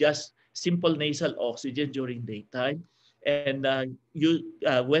reduced to just simple nasal oxygen during daytime, and you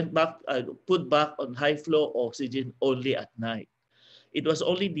put back on high flow oxygen only at night. It was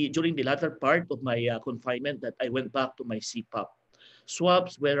only during the latter part of my confinement that I went back to my CPAP.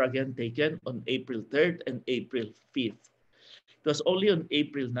 Swabs were again taken on April 3rd and April 5th. It was only on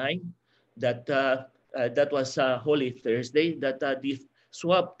April 9 that was Holy Thursday that the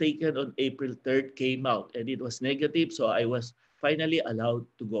swab taken on April 3rd came out, and it was negative, so I was finally allowed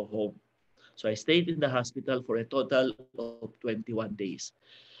to go home. So I stayed in the hospital for a total of 21 days.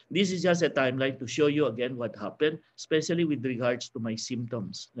 This is just a timeline to show you again what happened, especially with regards to my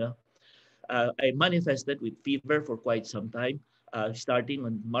symptoms. No? I manifested with fever for quite some time, starting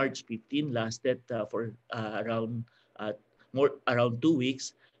on March 15, lasted for around 2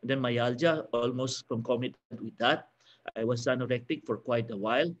 weeks. And then myalgia, almost concomitant with that. I was anorectic for quite a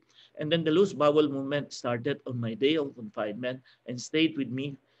while. And then the loose bowel movement started on my day of confinement and stayed with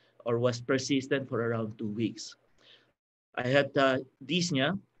me, or was persistent, for around 2 weeks. I had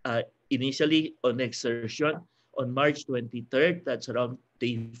dyspnea initially on exertion on March 23rd. That's around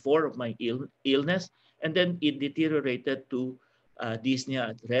day 4 of my illness. And then it deteriorated to dyspnea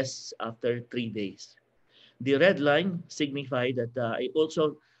at rest after 3 days. The red line signified that I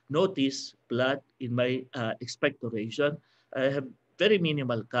also noticed blood in my expectoration. I have very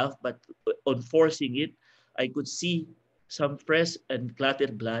minimal cough, but on forcing it, I could see some fresh and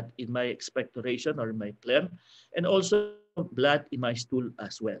clotted blood in my expectoration, or my phlegm, and also blood in my stool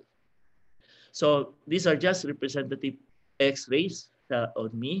as well. So these are just representative x-rays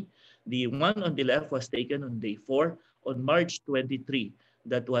on me. The one on the left was taken on day 4 on March 23.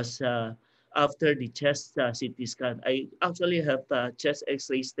 That was after the chest CT scan. I actually have chest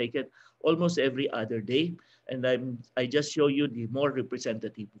x-rays taken almost every other day, and I just show you the more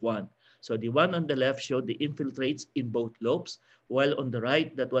representative one. So the one on the left showed the infiltrates in both lobes, while on the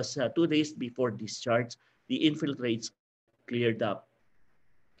right, that was 2 days before discharge, the infiltrates cleared up.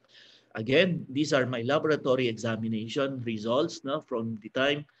 Again, these are my laboratory examination results, no, from the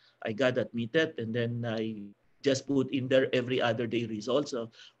time I got admitted, and then I just put in there every other day results.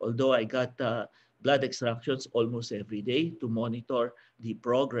 Although I got blood extractions almost every day to monitor the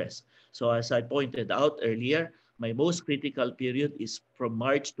progress. So as I pointed out earlier, my most critical period is from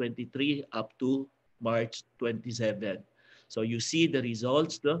March 23 up to March 27. So you see the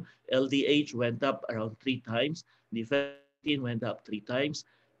results. The LDH went up around 3 times. The ferritin went up 3 times.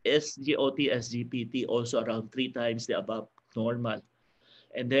 SGOT, SGPT also around 3 times the above normal.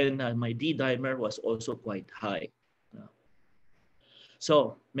 And then my D-dimer was also quite high.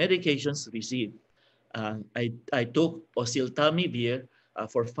 So medications received. I took oseltamivir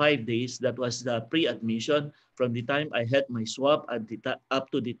for 5 days. That was the pre-admission from the time I had my swab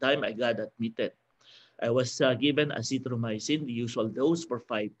up to the time I got admitted. I was given azithromycin, the usual dose, for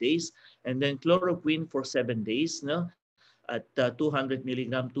 5 days, and then chloroquine for 7 days, no, at 200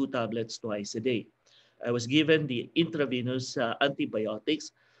 milligram, 2 tablets twice a day. I was given the intravenous antibiotics,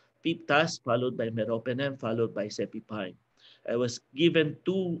 Piptas, followed by meropenem, followed by cepipine. I was given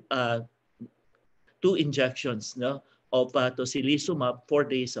two injections, no, of tocilizumab 4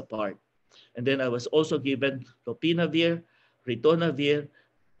 days apart. And then I was also given lopinavir, ritonavir,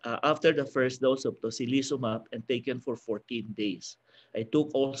 after the first dose of tocilizumab, and taken for 14 days. I took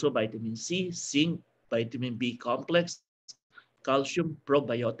also vitamin C, zinc, vitamin B complex, calcium,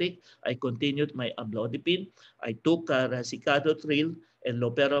 probiotic. I continued my amlodipine. I took rasicadotril and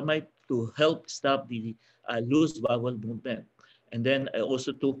loperamide to help stop the loose bowel movement. And then I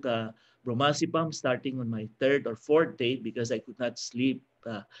also took bromazepam starting on my 3rd or 4th day because I could not sleep,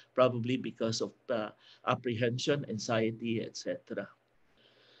 probably because of apprehension, anxiety, etc.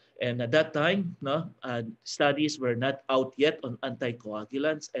 And at that time, no, studies were not out yet on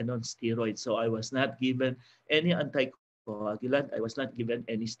anticoagulants and on steroids. So I was not given any anticoagulant. I was not given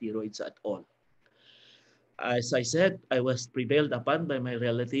any steroids at all. As I said, I was prevailed upon by my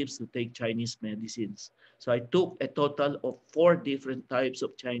relatives to take Chinese medicines. So I took a total of 4 different types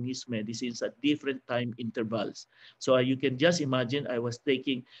of Chinese medicines at different time intervals. So you can just imagine I was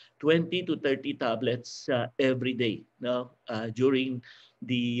taking 20 to 30 tablets every day, no, during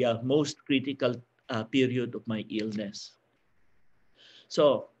the most critical period of my illness.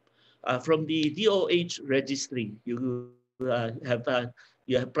 So from the DOH registry, you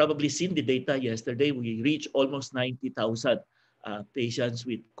have probably seen the data yesterday. We reached almost 90,000 patients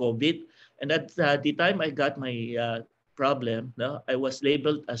with COVID. And at the time I got my problem, no, I was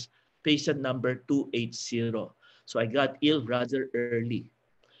labeled as patient number 280. So I got ill rather early.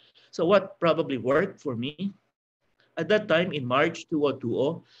 So what probably worked for me, at that time in March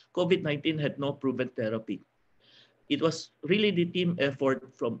 2020, COVID-19 had no proven therapy. It was really the team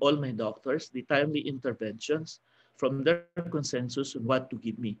effort from all my doctors, the timely interventions, from their consensus on what to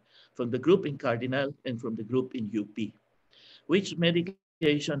give me, from the group in Cardinal and from the group in UP. Which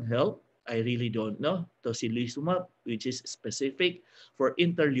medication help? I really don't know. Tocilizumab, which is specific for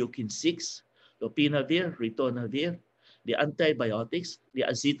interleukin 6, lopinavir, ritonavir, the antibiotics, the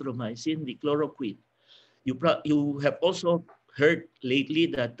azithromycin, the chloroquine. You have also heard lately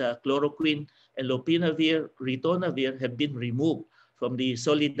that chloroquine and lopinavir, ritonavir have been removed from the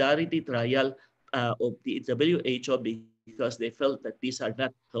solidarity trial of the WHO because they felt that these are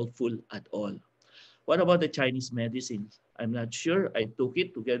not helpful at all. What about the Chinese medicines? I'm not sure. I took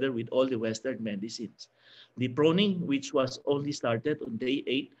it together with all the Western medicines. The proning, which was only started on day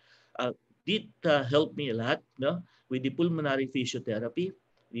 8, did help me a lot, no? With the pulmonary physiotherapy,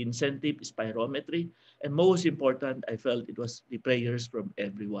 the incentive spirometry, and most important, I felt it was the prayers from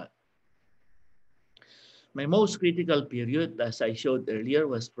everyone. My most critical period, as I showed earlier,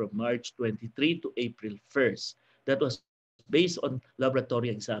 was from March 23 to April 1st. That was based on laboratory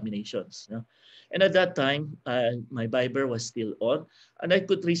examinations. No? And at that time, my Viber was still on, and I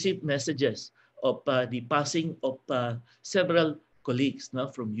could receive messages of the passing of several colleagues,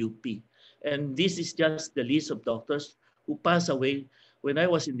 no, from UP. And this is just the list of doctors who passed away when I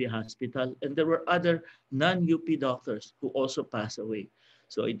was in the hospital, and there were other non-UP doctors who also passed away.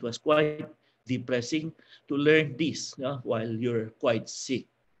 So it was quite depressing to learn this, no, while you're quite sick.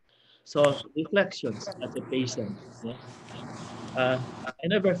 So reflections as a patient. No? I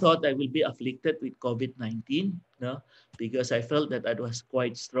never thought I will be afflicted with COVID-19, no, because I felt that I was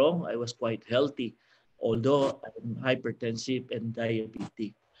quite strong, I was quite healthy, although I'm hypertensive and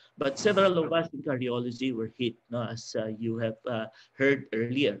diabetic. But several of us in cardiology were hit, no, as you have heard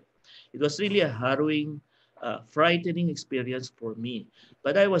earlier. It was really a harrowing, frightening experience for me.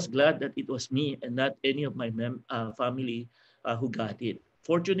 But I was glad that it was me and not any of my family who got it.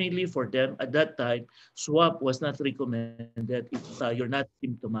 Fortunately for them, at that time, swab was not recommended if you're not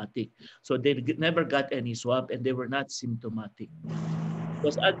symptomatic. So they never got any swab and they were not symptomatic. It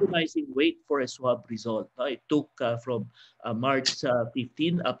was agonizing wait for a swab result. It took from March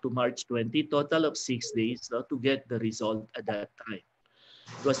 15 up to March 20, total of 6 days to get the result at that time.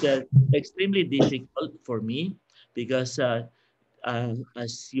 It was extremely difficult for me because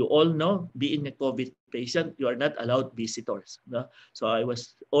as you all know, being a COVID patient, you are not allowed visitors. No? So I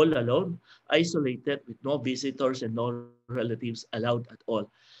was all alone, isolated with no visitors and no relatives allowed at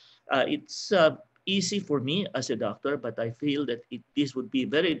all. It's easy for me as a doctor, but I feel that this would be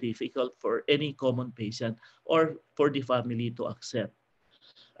very difficult for any common patient or for the family to accept.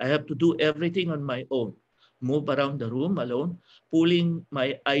 I have to do everything on my own, move around the room alone, pulling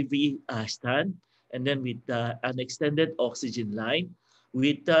my IV stand, and then with an extended oxygen line,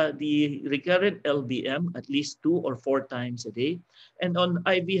 with the recurrent LBM at least 2 or 4 times a day, and on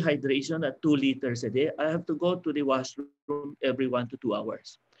IV hydration at 2 liters a day. I have to go to the washroom every 1 to 2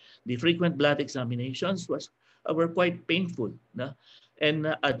 hours. The frequent blood examinations were quite painful. No? And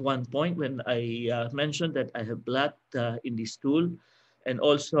at one point when I mentioned that I have blood in the stool, and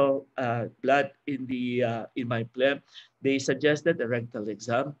also blood in my phlegm, they suggested a rectal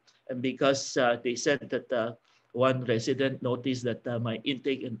exam. And because they said that one resident noticed that my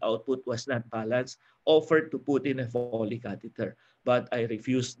intake and output was not balanced, offered to put in a Foley catheter, but I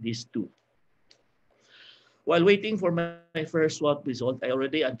refused these two. While waiting for my first swab result, I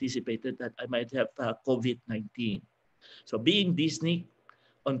already anticipated that I might have COVID-19. So being dyspneic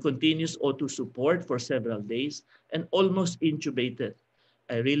on continuous O2 support for several days and almost intubated,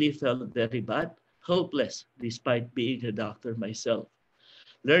 I really felt very bad, helpless, despite being a doctor myself.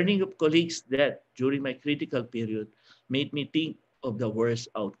 Learning of colleagues' death during my critical period made me think of the worst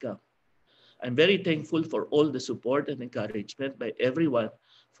outcome. I'm very thankful for all the support and encouragement by everyone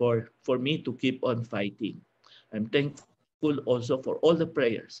for me to keep on fighting. I'm thankful also for all the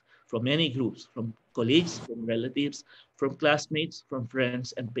prayers from many groups, from colleagues, from relatives, from classmates, from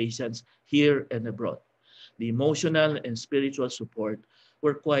friends and patients here and abroad. The emotional and spiritual support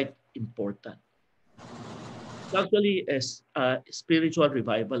were quite important. It's actually a spiritual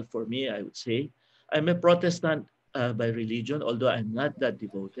revival for me, I would say. I'm a Protestant by religion, although I'm not that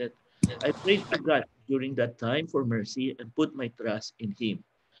devoted. I prayed to God during that time for mercy and put my trust in Him.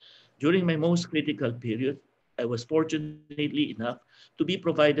 During my most critical period, I was fortunately enough to be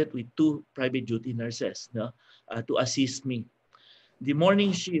provided with two private duty nurses, to assist me. The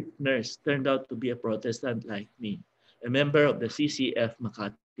morning shift nurse turned out to be a Protestant like me, a member of the CCF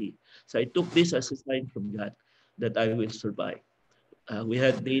Makati. So I took this as a sign from God that I will survive. We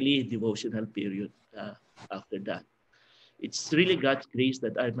had daily devotional period after that. It's really God's grace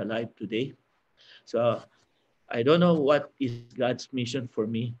that I'm alive today. So I don't know what is God's mission for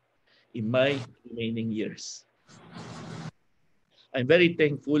me in my remaining years. I'm very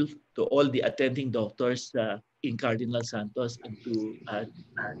thankful to all the attending doctors in Cardinal Santos and to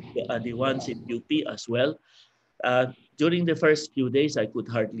the ones in UP as well. During the first few days, I could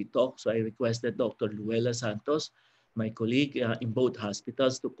hardly talk, so I requested Dr. Luella Santos, my colleague in both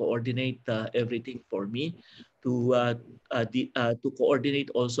hospitals, to coordinate everything for me, to coordinate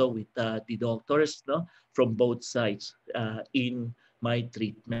also with the doctors, from both sides in my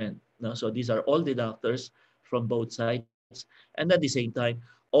treatment. No? So these are all the doctors from both sides, and at the same time,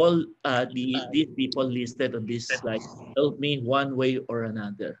 all these people listed on this slide helped me one way or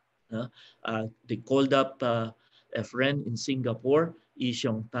another. No? They called up a friend in Singapore,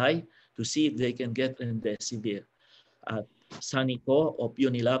 Isyong Tai, to see if they can get remdesivir. Sanico of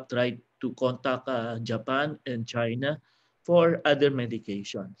Unilab tried to contact Japan and China for other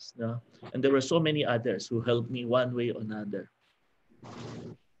medications. No? And there were so many others who helped me one way or another.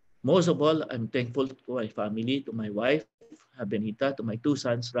 Most of all, I'm thankful to my family, to my wife, Benita, to my two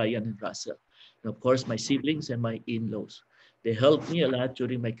sons, Ryan and Russell, and of course, my siblings and my in-laws. They helped me a lot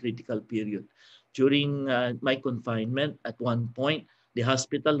during my critical period. During my confinement, at one point, the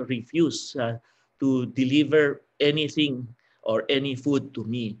hospital refused to deliver anything or any food to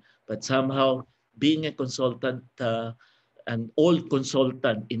me. But somehow, being a consultant, an old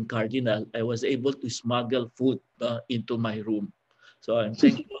consultant in Cardinal, I was able to smuggle food into my room. So I'm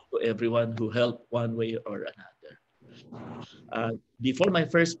thankful to everyone who helped one way or another. Before my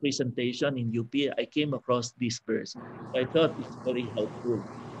first presentation in UP, I came across this verse. I thought it's very helpful.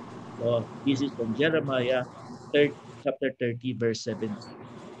 So this is from Jeremiah chapter 30, verse 17.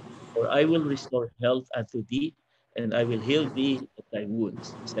 For I will restore health unto thee, and I will heal thee of thy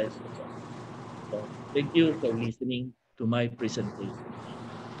wounds, says the Lord. So thank you for listening to my presentation.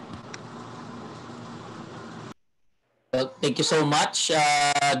 Well, thank you so much,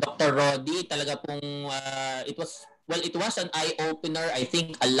 Dr. Rody. Talaga pong it was an eye opener. I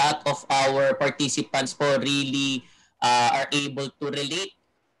think a lot of our participants po really are able to relate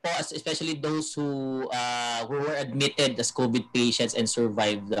po, especially those who were admitted as COVID patients and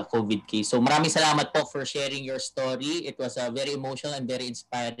survived the COVID case. So maraming salamat po for sharing your story. It was very emotional and very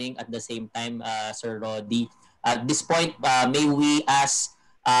inspiring at the same time, Sir Rody. At this point, may we ask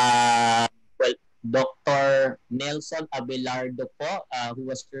well, Dr. Nelson Abelardo po, who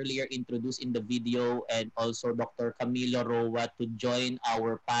was earlier introduced in the video, and also Dr. Camilo Roa to join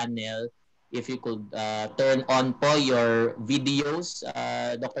our panel. If you could turn on po your videos,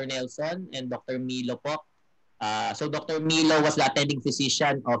 Dr. Nelson and Dr. Milo po. So Dr. Milo was the attending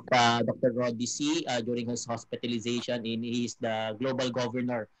physician of Dr. Rody Sy during his hospitalization, and he is the global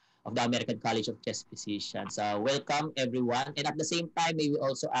governor of the American College of Chest Physicians. Welcome everyone. And at the same time, may we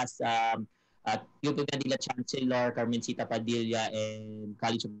also ask UP Manila Chancellor Carmencita Padilla and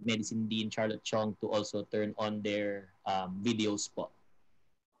College of Medicine Dean Charlotte Chong to also turn on their videos po.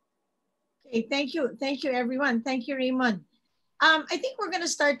 Okay, thank you. Thank you, everyone. Thank you, Raymond. I think we're going to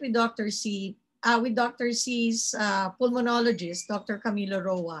start with Dr. Sy, with Dr. Sy's pulmonologist, Dr. Camilo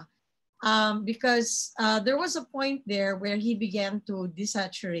Roa, because there was a point there where he began to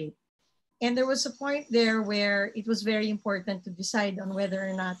desaturate. And there was a point there where it was very important to decide on whether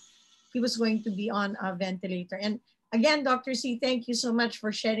or not he was going to be on a ventilator. And again, Dr. Sy, thank you so much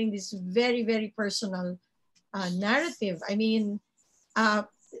for sharing this very, very personal narrative. I mean,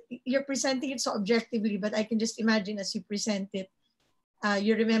 you're presenting it so objectively, but I can just imagine as you present it,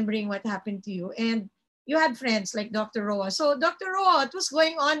 you're remembering what happened to you. And you had friends like Dr. Roa. So Dr. Roa, what was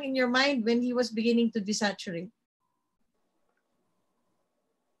going on in your mind when he was beginning to desaturate?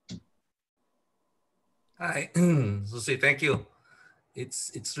 Hi, Susie, thank you.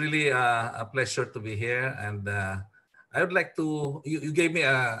 It's really a pleasure to be here, and I would like to, you gave me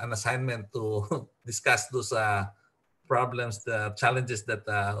an assignment to discuss those problems, the challenges that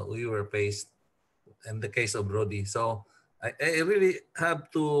we were faced in the case of Rody. So I really have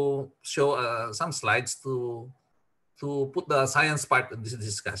to show some slides to put the science part of this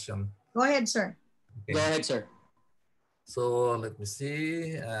discussion. Go ahead, sir. Okay. Go ahead, sir. So let me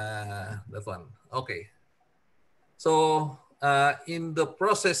see that one. Okay. So in the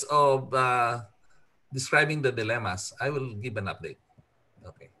process of describing the dilemmas, I will give an update.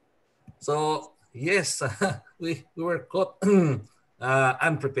 Okay. So yes, we were caught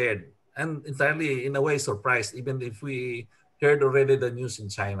unprepared and entirely in a way surprised, even if we heard already the news in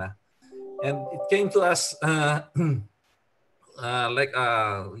China. And it came to us like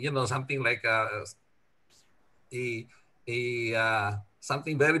something like a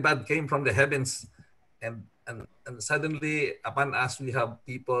something very bad came from the heavens, and suddenly upon us we have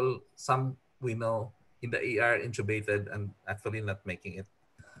people, some we know, in the ER intubated and actually not making it.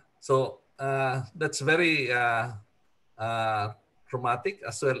 So that's very traumatic,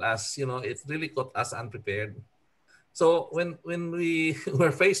 as well as it really caught us unprepared. So when we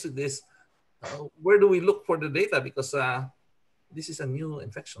were faced with this, where do we look for the data? Because this is a new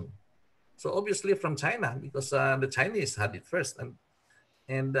infection. So obviously from China, because the Chinese had it first,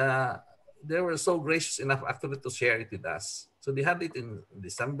 and they were so gracious enough actually to share it with us. So they had it in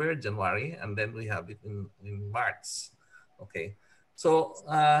December, January, and then we have it in March. Okay, so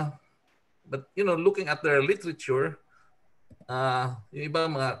but looking at their literature, yung iba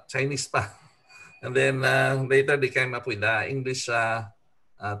mga Chinese pa, and then later they came up with the English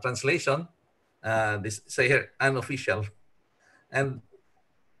translation. They say here unofficial, and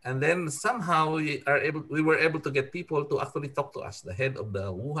then somehow we were able to get people to actually talk to us. The head of the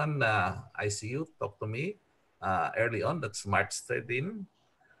Wuhan ICU talked to me early on. That's March 13.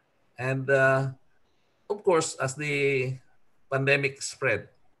 And of course, as the pandemic spread,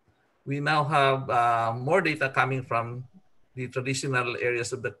 we now have more data coming from the traditional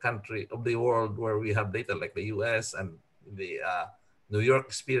areas of the country, of the world, where we have data like the US and the New York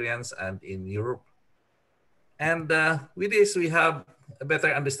experience and in Europe. And with this, we have a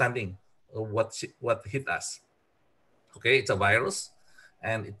better understanding of what hit us. Okay, it's a virus,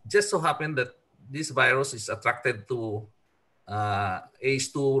 and it just so happened that this virus is attracted to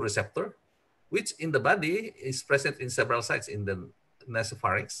ACE2 receptor, which in the body is present in several sites in the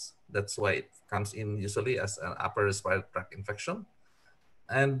nasopharynx. That's why it comes in usually as an upper respiratory tract infection.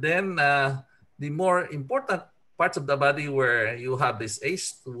 And then the more important parts of the body where you have this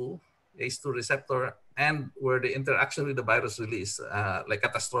ACE2 receptor and where the interaction with the virus really is like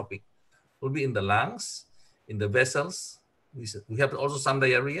catastrophic will be in the lungs, in the vessels. We have also some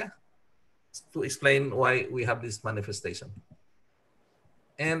diarrhea, to explain why we have this manifestation.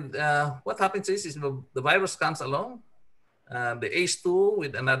 And what happens is the virus comes along, the ACE2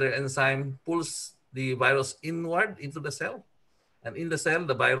 with another enzyme pulls the virus inward into the cell. And in the cell,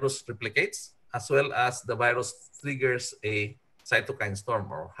 the virus replicates, as well as the virus triggers a cytokine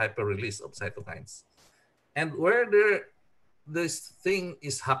storm or hyper-release of cytokines. And where this thing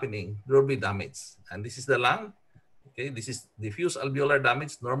is happening, there will be damage. And this is the lung. Okay, this is diffuse alveolar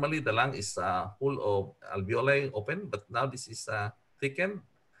damage. Normally, the lung is full of alveoli open, but now this is thickened.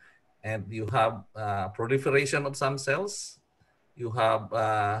 And you have proliferation of some cells. You have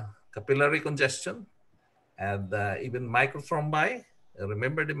capillary congestion and even microthrombi.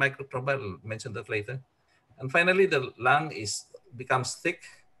 Remember the microthrombi, I'll mention that later. And finally, the lung becomes thick,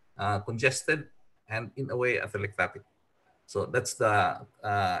 congested, and in a way atelectatic. So that's the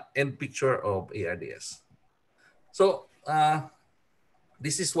end picture of ARDS. So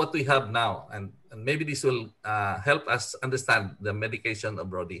this is what we have now, and maybe this will help us understand the medication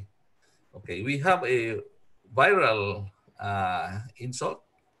of Rody. Okay, we have a viral insult,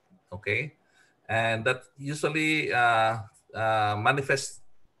 okay, and that usually manifests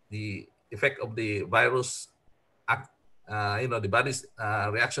the effect of the virus. The body's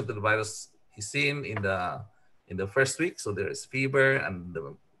reaction to the virus is seen in the first week. So there is fever and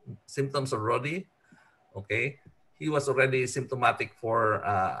the symptoms of Rody. Okay, he was already symptomatic for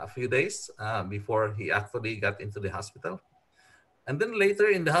a few days before he actually got into the hospital. And then later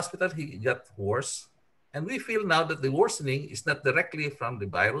in the hospital, he got worse. And we feel now that the worsening is not directly from the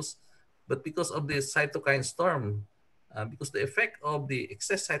virus, but because of the cytokine storm, because the effect of the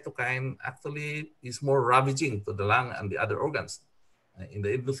excess cytokine actually is more ravaging to the lung and the other organs, in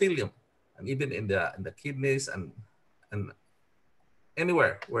the endothelium, and even in the kidneys and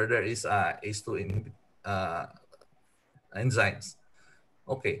anywhere where there is ACE2 enzymes.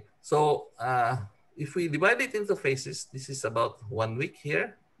 Okay, so if we divide it into phases, this is about 1 week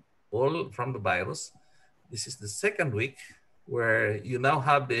here, all from the virus. This is the second week where you now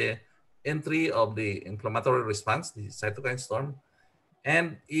have the entry of the inflammatory response, the cytokine storm.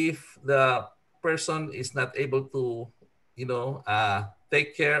 And if the person is not able to,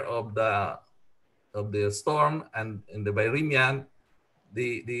 take care of the storm and in the viremia,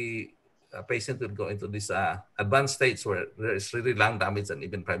 the patient will go into this advanced stage where there is really lung damage and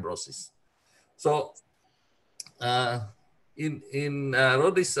even fibrosis. So in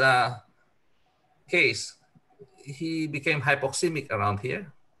Rody's case, he became hypoxemic around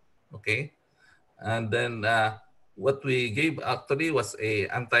here, okay? And then what we gave actually was a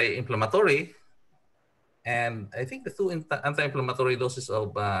anti-inflammatory, and I think the two anti-inflammatory doses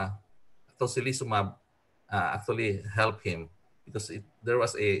of tocilizumab actually helped him because there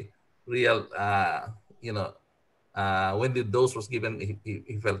was a real, when the dose was given,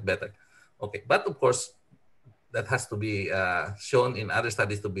 he felt better. Okay, but of course, that has to be shown in other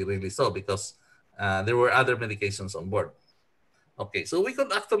studies to be really so because there were other medications on board. Okay, so we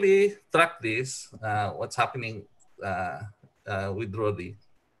could actually track this, what's happening with Rody.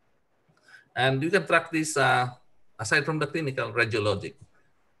 And you can track this aside from the clinical, radiologic.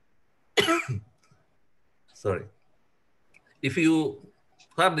 Sorry. If you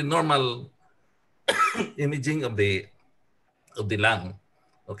have the normal imaging of the lung,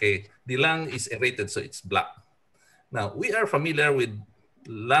 okay, the lung is aerated, so it's black. Now, we are familiar with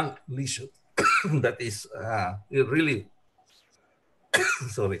lung lesion that is really,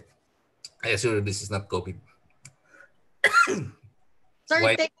 sorry, I assure you this is not COVID.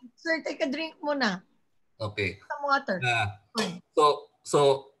 Sir, take a drink muna. Okay. Some water.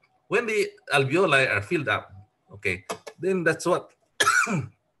 So when the alveoli are filled up, okay, then that's what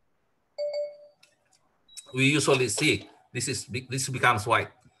we usually see. This becomes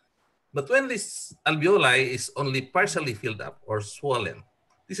white. But when this alveoli is only partially filled up or swollen,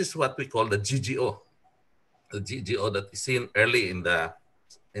 this is what we call the GGO. The GGO that is seen early in the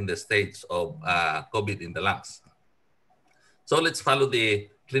stage of COVID in the lungs. So let's follow the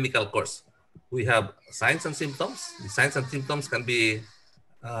clinical course. We have signs and symptoms. The signs and symptoms can be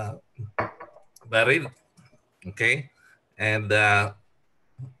varied, okay? And but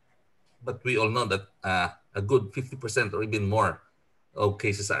we all know that a good 50% or even more of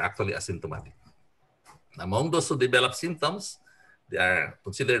cases are actually asymptomatic. Among those who develop symptoms, they are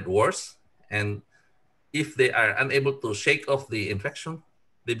considered worse. And if they are unable to shake off the infection,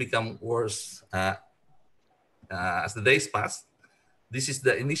 they become worse as the days pass. This is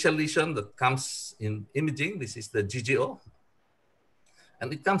the initial lesion that comes in imaging. This is the GGO.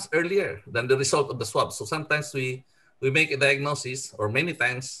 And it comes earlier than the result of the swab. So sometimes we make a diagnosis, or many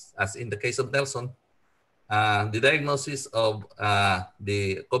times, as in the case of Nelson, the diagnosis of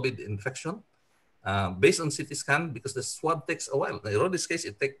the COVID infection based on CT scan, because the swab takes a while. In Rody's case,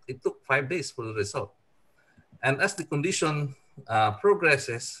 it took 5 days for the result. And as the condition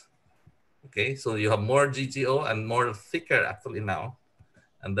progresses, okay, so you have more GGO and more thicker actually now,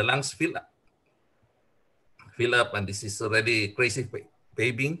 and the lungs fill up, and this is already crazy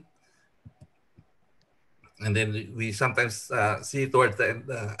paving. And then we sometimes see towards the end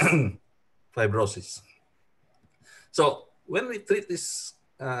fibrosis. So when we treat this,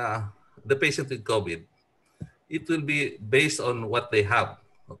 the patient with COVID, it will be based on what they have,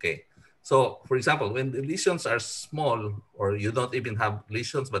 okay? So for example, when the lesions are small, or you don't even have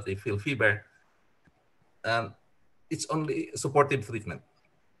lesions, but they feel fever, it's only supportive treatment.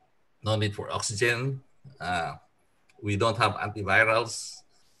 No need for oxygen. We don't have antivirals,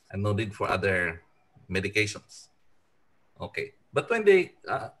 and no need for other medications. Okay, but when they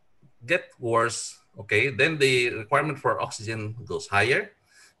get worse, okay, then the requirement for oxygen goes higher.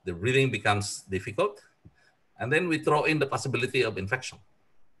 The breathing becomes difficult. And then we throw in the possibility of infection.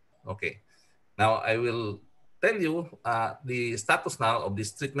 Okay, now I will tell you the status now of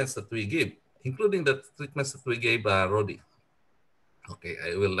these treatments that we give, including the treatments that we gave Rody. Okay,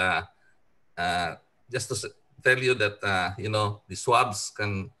 I will just to tell you that the swabs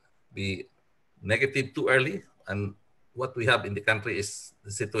can be negative too early, and what we have in the country is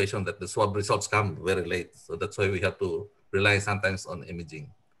the situation that the swab results come very late. So that's why we have to rely sometimes on imaging.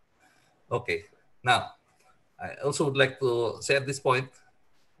 Okay, now I also would like to say at this point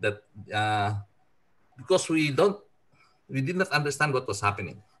that because we did not understand what was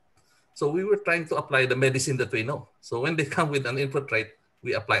happening. So we were trying to apply the medicine that we know. So when they come with an infiltrate,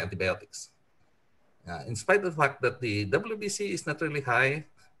 we apply antibiotics. In spite of the fact that the WBC is not really high,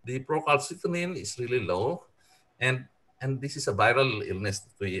 the procalcitonin is really low, and this is a viral illness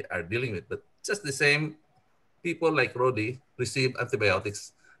that we are dealing with. But just the same, people like Rody receive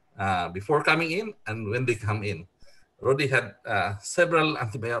antibiotics before coming in and when they come in. Rody had several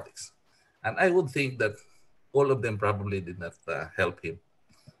antibiotics, and I would think that all of them probably did not help him.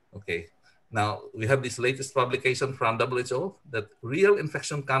 Okay, now we have this latest publication from WHO that real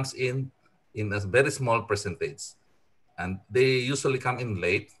infection comes in a very small percentage, and they usually come in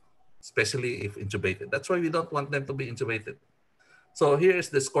late, especially if intubated. That's why we don't want them to be intubated. So here is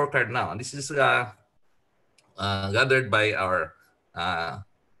the scorecard now, and this is gathered by our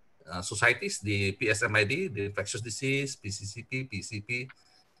societies, the PSMID, the infectious disease, PCCP, PCP,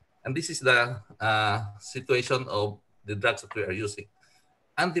 and this is the situation of the drugs that we are using.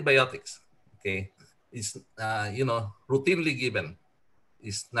 Antibiotics, okay, is routinely given,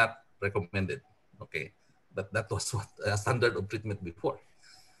 is not recommended, okay, but that was what standard of treatment before,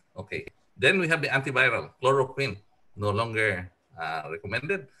 okay. Then we have the antiviral, chloroquine, no longer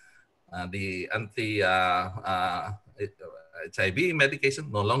recommended. The HIV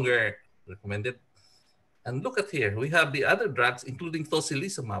medication, no longer recommended. And look at here, we have the other drugs, including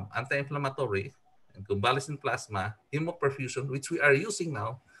tocilizumab, anti-inflammatory, and convalescent plasma, hemoperfusion, which we are using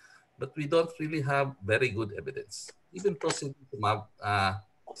now, but we don't really have very good evidence. Even tocilizumab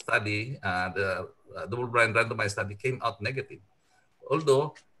study, the double-blind randomized study came out negative.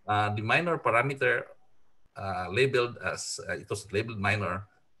 Although the minor parameter labeled as, it was labeled minor,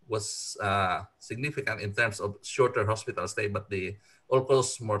 was significant in terms of shorter hospital stay, but the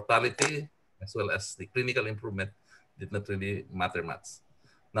all-cause mortality as well as the clinical improvement did not really matter much.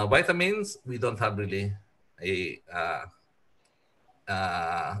 Now, vitamins, we don't have really a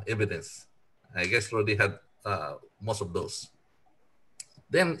evidence. I guess Rody had most of those.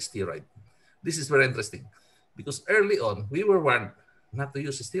 Then steroid. This is very interesting because early on, we were warned not to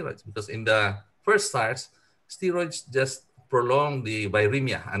use steroids because in the first SARS, steroids just prolong the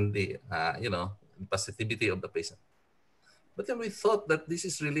viremia and the positivity of the patient. But then we thought that this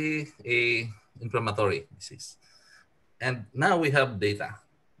is really a inflammatory disease. And now we have data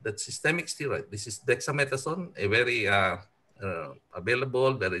that systemic steroid, this is dexamethasone, a very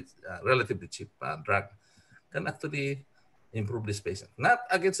available, very relatively cheap drug, can actually improve this patient. Not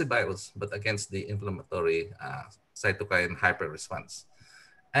against the virus, but against the inflammatory cytokine hyperresponse.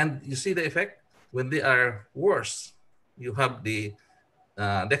 And you see the effect? When they are worse, you have the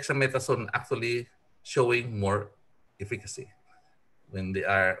dexamethasone actually showing more efficacy. When they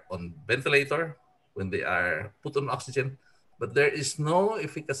are on ventilator, when they are put on oxygen, but there is no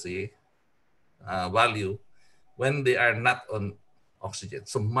efficacy value when they are not on oxygen.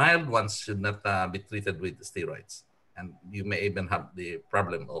 So mild ones should not be treated with steroids. And you may even have the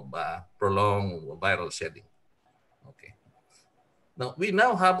problem of prolonged viral shedding. Okay. Now, we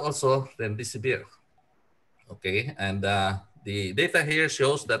now have also remdesivir. Okay, and the data here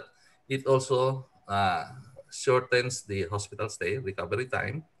shows that it also shortens the hospital stay, recovery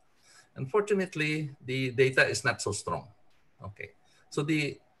time. Unfortunately, the data is not so strong. Okay, so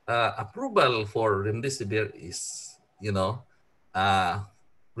the approval for remdesivir is,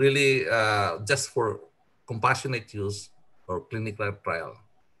 really just for compassionate use or clinical trial.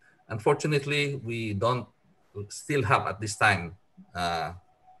 Unfortunately, we don't still have at this time an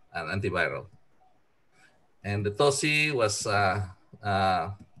antiviral. And the TOSI was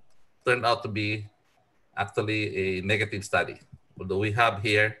turned out to be actually a negative study. Although we have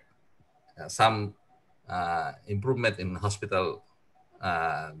here some improvement in hospital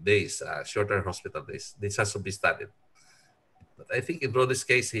days, shorter hospital days. This has to be studied. But I think in Rody's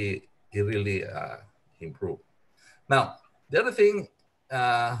case, he really improved. Now, the other thing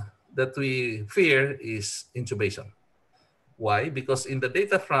that we fear is intubation. Why? Because in the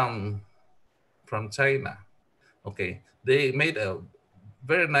data from China, okay, they made a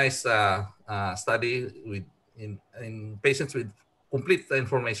very nice study in patients with complete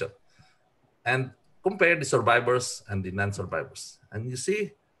information and compare the survivors and the non-survivors. And you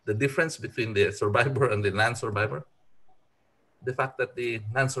see the difference between the survivor and the non-survivor? The fact that the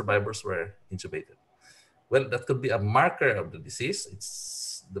non-survivors were intubated. Well, that could be a marker of the disease.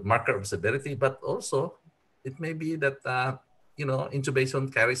 It's the marker of severity, but also it may be that,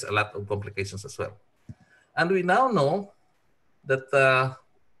 intubation carries a lot of complications as well. And we now know that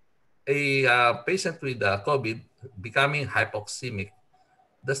a patient with COVID becoming hypoxemic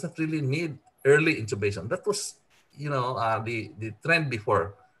does not really need early intubation. That was, the trend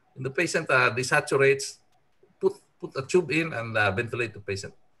before. When the patient desaturates, put a tube in and ventilate the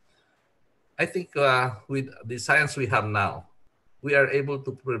patient. I think with the science we have now, we are able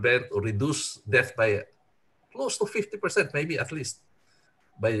to prevent or reduce death by close to 50%, maybe at least,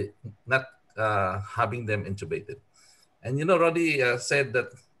 by not having them intubated. And Rody said that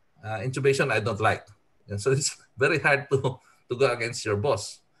intubation I don't like. And so it's very hard to go against your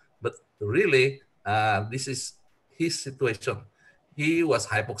boss. But really, this is his situation. He was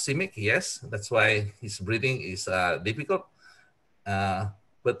hypoxemic, yes. That's why his breathing is difficult.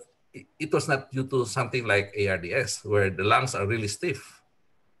 But it was not due to something like ARDS, where the lungs are really stiff.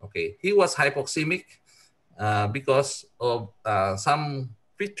 Okay, he was hypoxemic because of some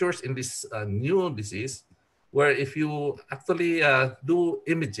features in this new disease, where if you actually do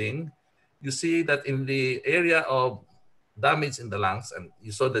imaging, you see that in the area of damage in the lungs, and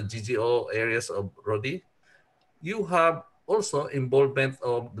you saw the GGO areas of Rody, you have also involvement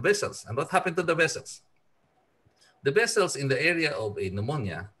of the vessels. And what happened to the vessels? The vessels in the area of a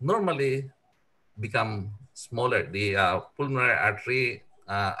pneumonia normally become smaller. The pulmonary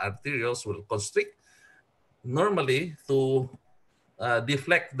arterioles will constrict normally to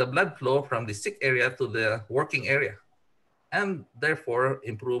deflect the blood flow from the sick area to the working area, and therefore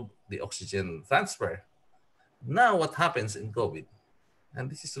improve the oxygen transfer. Now what happens in COVID, and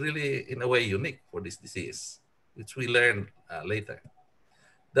this is really in a way unique for this disease, which we learned later,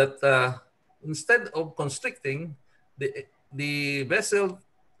 that instead of constricting, the vessel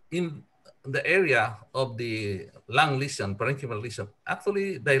in the area of the lung lesion, parenchymal lesion,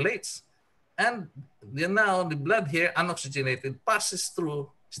 actually dilates. And now the blood here, unoxygenated, passes through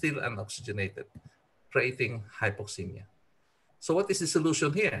still unoxygenated, creating hypoxemia. So what is the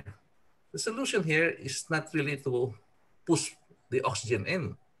solution here? The solution here is not really to push the oxygen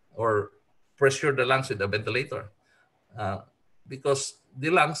in or pressure the lungs with a ventilator, because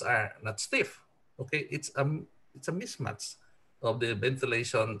the lungs are not stiff. Okay, it's a mismatch of the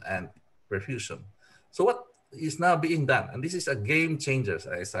ventilation and perfusion. So what is now being done, and this is a game changer,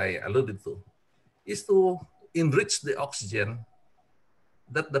 as I alluded to, is to enrich the oxygen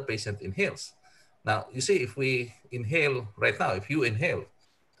that the patient inhales. Now, you see, if we inhale right now, if you inhale,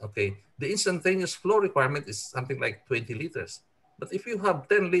 okay, the instantaneous flow requirement is something like 20 liters. But if you have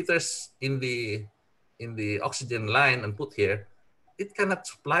 10 liters in the oxygen line and put here, it cannot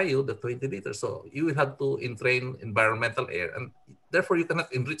supply you the 20 liters. So you will have to entrain environmental air, and therefore you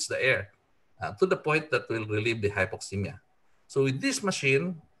cannot enrich the air to the point that will relieve the hypoxemia. So with this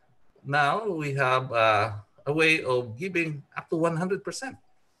machine, now we have a way of giving up to 100%.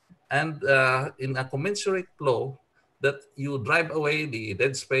 And in a commensurate flow that you drive away the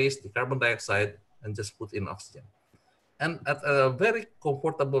dead space, the carbon dioxide, and just put in oxygen. And at a very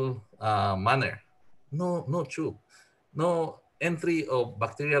comfortable manner, no tube, no entry of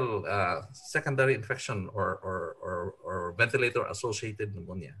bacterial secondary infection or ventilator-associated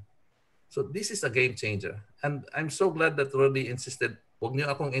pneumonia. So this is a game changer. And I'm so glad that Rody insisted, huwag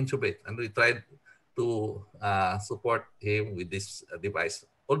niyo akong intubate. And we tried to support him with this device.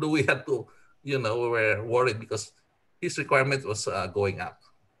 Although we had to, we were worried because his requirement was going up.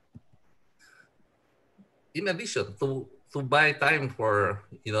 In addition, to buy time for,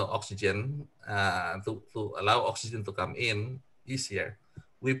 oxygen, to allow oxygen to come in easier,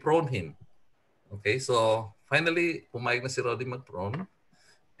 we prone him. Okay, so finally, pumayag na si Rody mag-prone.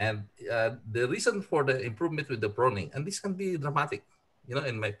 And the reason for the improvement with the proning, and this can be dramatic,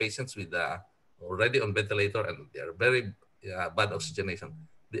 in my patients with already on ventilator and they are very bad oxygenation,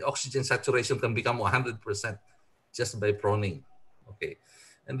 the oxygen saturation can become 100% just by proning. Okay,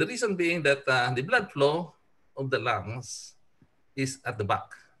 and the reason being that the blood flow of the lungs is at the back.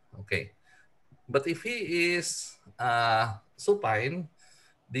 Okay, but if he is supine,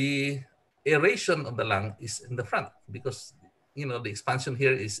 the aeration of the lung is in the front because the expansion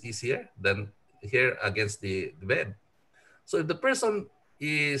here is easier than here against the bed. So if the person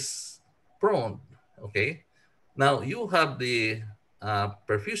is prone, okay, now you have the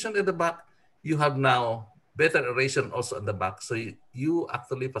perfusion at the back, you have now better aeration also at the back. So you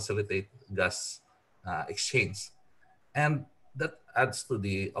actually facilitate gas exchange. And that adds to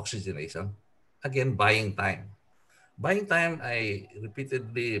the oxygenation. Again, buying time. Buying time, I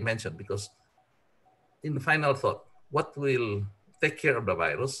repeatedly mentioned because in the final thought, what will take care of the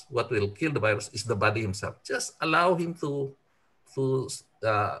virus, what will kill the virus is the body himself. Just allow him to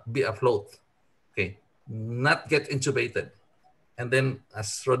be afloat, okay, not get intubated. And then,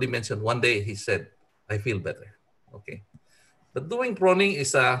 as Rody mentioned, one day he said, I feel better, okay. But doing proning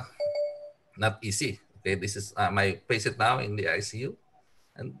is not easy, okay. This is my patient now in the ICU.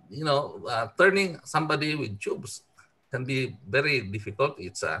 And, turning somebody with tubes can be very difficult.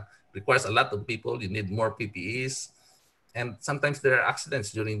 It's requires a lot of people. You need more PPEs. And sometimes there are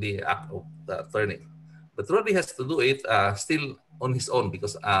accidents during the act of turning. But Rody has to do it still on his own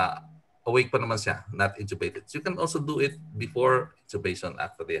because awake pa naman siya, not intubated. So you can also do it before intubation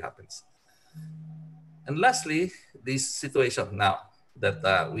actually happens. And lastly, this situation now that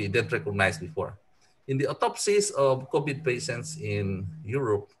we didn't recognize before. In the autopsies of COVID patients in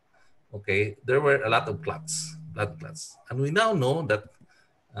Europe, okay, there were a lot of clots, blood clots. And we now know that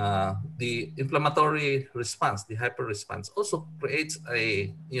the inflammatory response, the hyper response, also creates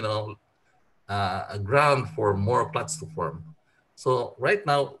a ground for more clots to form. So right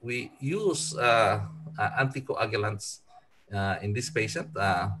now we use anticoagulants in this patient,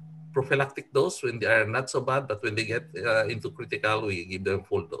 prophylactic dose when they are not so bad, but when they get into critical, we give them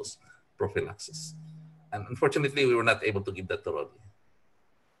full dose prophylaxis. And unfortunately, we were not able to give that to Rody.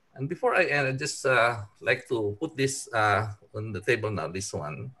 And before I end, I just like to put this on the table now, this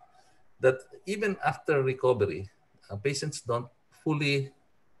one, that even after recovery, patients don't fully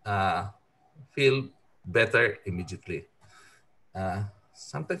feel better immediately.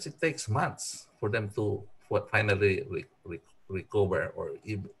 Sometimes it takes months for them to finally recover, or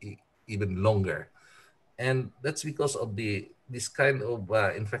even longer. And that's because of this kind of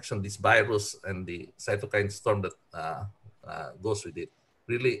infection, this virus and the cytokine storm that goes with it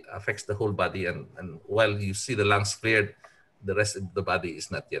really affects the whole body. And while you see the lungs cleared, the rest of the body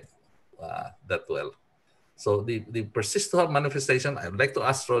is not yet that well. So the persistual manifestation, I'd like to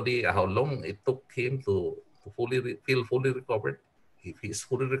ask Rody how long it took him to feel fully recovered, if he's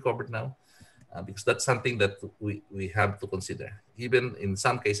fully recovered now, because that's something that we have to consider. Even in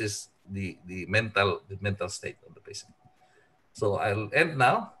some cases, the mental state of the patient. So I'll end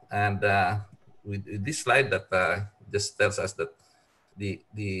now, and with this slide that just tells us that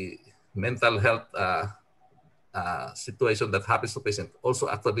the mental health situation that happens to patient also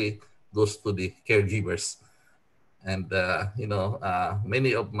actually goes to the caregivers. And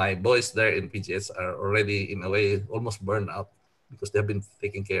many of my boys there in PGS are already, in a way, almost burned out because they've been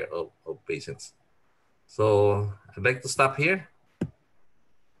taking care of patients. So I'd like to stop here.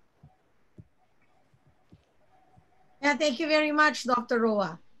 Yeah, thank you very much, Dr.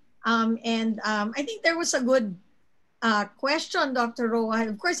 Roa. I think there was a good question, Dr. Roa.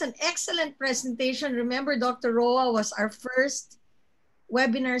 Of course, an excellent presentation. Remember, Dr. Roa was our first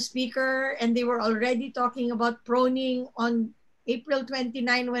webinar speaker, and they were already talking about proning on April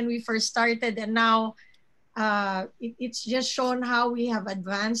 29 when we first started, and now it's just shown how we have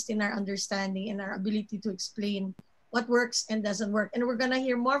advanced in our understanding and our ability to explain what works and doesn't work. And we're going to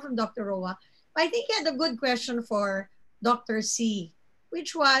hear more from Dr. Roa. But I think he had a good question for Dr. C,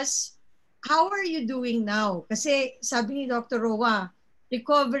 which was, how are you doing now? Kasi sabi ni Dr. Roa,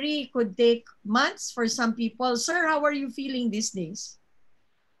 recovery could take months for some people. Sir, how are you feeling these days?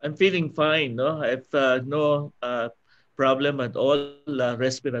 I'm feeling fine. No, I've no problem at all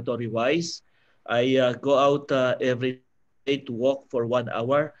respiratory wise. I go out every day to walk for 1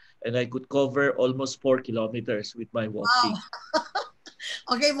 hour, and I could cover almost 4 kilometers with my walking. Wow.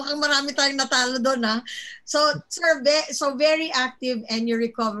 Okay, mukhang marami tayong natalo doon, ha? So, sir, so very active, and your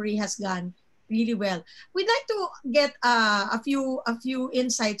recovery has gone really well. We'd like to get a few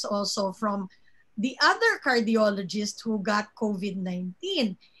insights also from the other cardiologist who got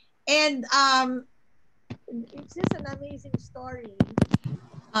COVID-19. And it's just an amazing story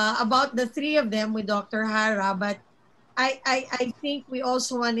about the three of them with Dr. Hara. But I think we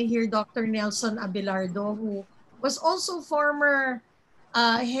also want to hear Dr. Nelson Abelardo, who was also former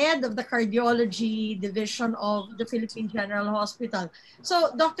head of the cardiology division of the Philippine General Hospital.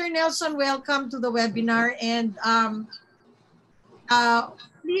 So, Dr. Nelson, welcome to the webinar, and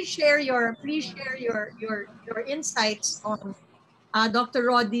please share your insights on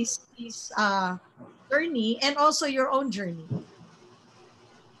Dr. Rody Sy's journey and also your own journey.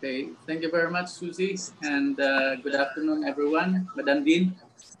 Okay, thank you very much, Susie, and good afternoon, everyone. Madam Dean,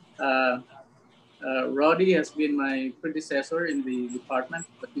 Rody has been my predecessor in the department,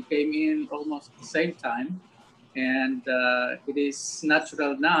 but he came in almost at the same time, and it is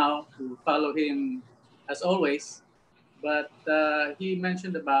natural now to follow him as always. But he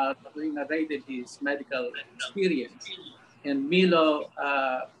mentioned about, he narrated his medical experience, and Milo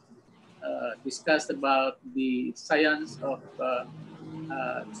discussed about the science of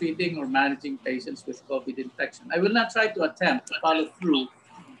treating or managing patients with COVID infection. I will not try to attempt to follow through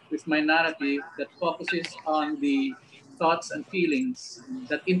with my narrative that focuses on the thoughts and feelings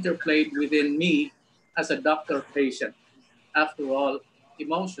that interplayed within me as a doctor-patient. After all,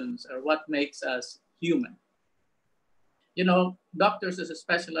 emotions are what makes us human. You know, doctors as a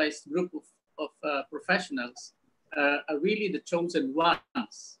specialized group of professionals are really the chosen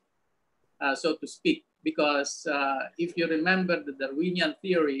ones, so to speak, because if you remember the Darwinian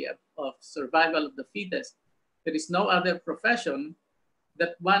theory of survival of the fittest, there is no other profession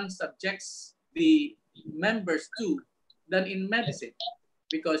that one subjects the members to than in medicine,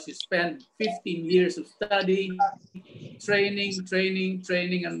 because you spend 15 years of study, training,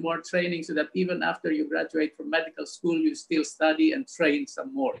 and more training, so that even after you graduate from medical school, you still study and train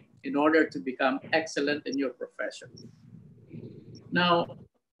some more in order to become excellent in your profession. Now,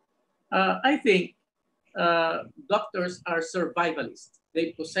 I think doctors are survivalists.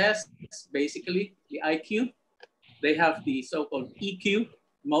 They possess basically the IQ, they have the so-called EQ,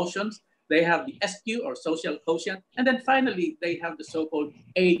 emotions, they have the SQ or social quotient, and then finally they have the so-called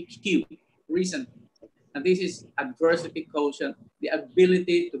AQ, reason. And this is adversity quotient, the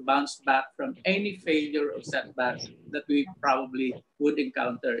ability to bounce back from any failure or setback that we probably would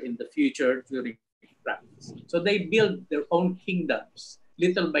encounter in the future during practice. So they build their own kingdoms,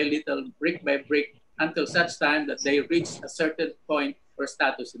 little by little, brick by brick, until such time that they reach a certain point or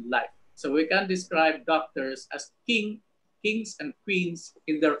status in life. So we can describe doctors as kings and queens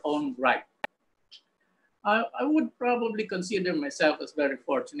in their own right. I would probably consider myself as very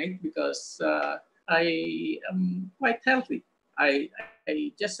fortunate because I am quite healthy. I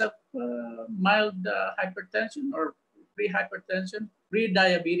just have mild hypertension or pre-hypertension,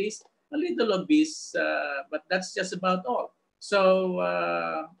 pre-diabetes, a little obese, but that's just about all. So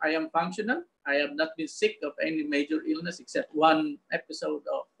I am functional. I have not been sick of any major illness except one episode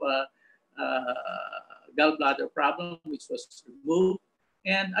of gallbladder problem, which was removed.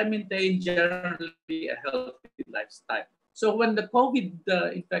 And I maintain generally a healthy lifestyle. So when the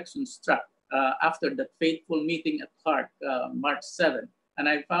COVID infection struck after that fateful meeting at Clark, March 7, and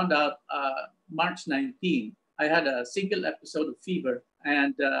I found out March 19, I had a single episode of fever,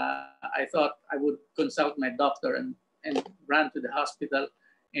 and I thought I would consult my doctor and ran to the hospital.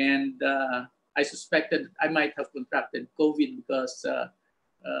 And I suspected I might have contracted COVID because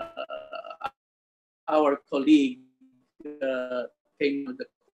our colleague came with the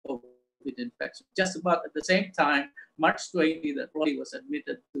COVID infection. Just about at the same time, March 20, that Rody was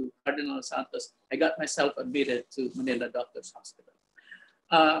admitted to Cardinal Santos, I got myself admitted to Manila Doctors Hospital.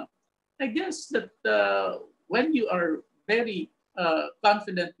 I guess that when you are very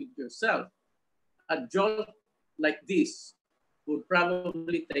confident with yourself, a jolt like this would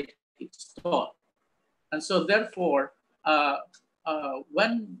probably take its toll. And so therefore,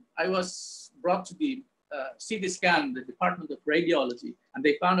 when I was brought to the CT scan, the Department of Radiology, and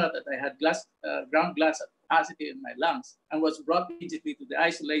they found out that I had ground glass opacity in my lungs and was brought immediately to the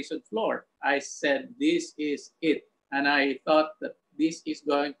isolation floor, I said, this is it. And I thought that this is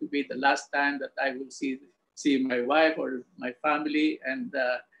going to be the last time that I will see my wife or my family, and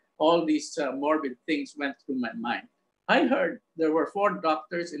all these morbid things went through my mind. I heard there were 4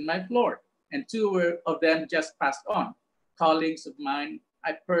 doctors in my floor, and 2 of them just passed on. Colleagues of mine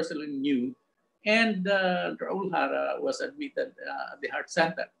I personally knew, and Raul Hara was admitted at the heart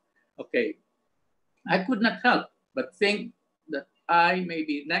center. Okay, I could not help but think that I may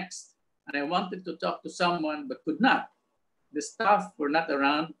be next, and I wanted to talk to someone but could not. The staff were not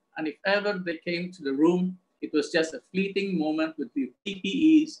around, and if ever they came to the room, it was just a fleeting moment with the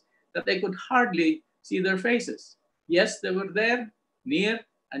PPEs that I could hardly see their faces. Yes, they were there, near,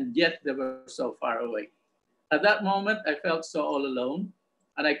 and yet they were so far away. At that moment, I felt so all alone,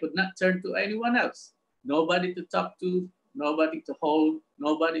 and I could not turn to anyone else. Nobody to talk to, nobody to hold,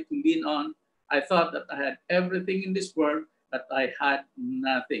 nobody to lean on. I thought that I had everything in this world, but I had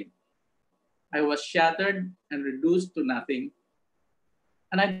nothing. I was shattered and reduced to nothing,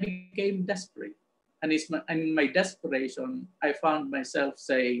 and I became desperate. And in my desperation, I found myself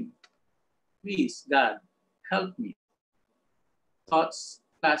saying, please, God, help me. Thoughts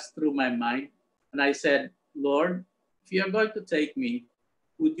passed through my mind, and I said, Lord, if you are going to take me,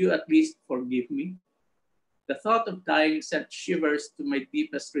 would you at least forgive me? The thought of dying sent shivers to my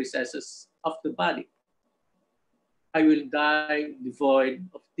deepest recesses of the body. I will die devoid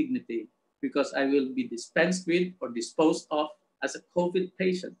of dignity because I will be dispensed with or disposed of as a COVID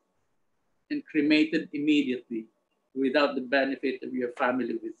patient and cremated immediately without the benefit of your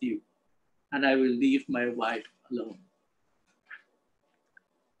family with you. And I will leave my wife alone.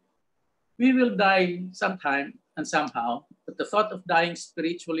 We will die sometime and somehow, but the thought of dying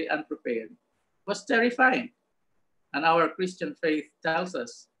spiritually unprepared was terrifying. And our Christian faith tells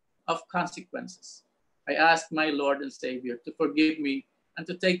us of consequences. I asked my Lord and Savior to forgive me and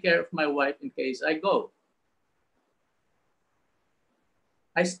to take care of my wife in case I go.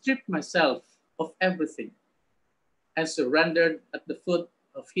 I stripped myself of everything and surrendered at the foot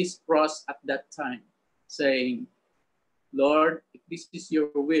of his cross at that time, saying, Lord, if this is your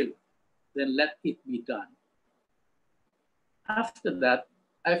will, then let it be done. After that,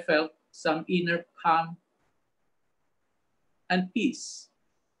 I felt some inner calm and peace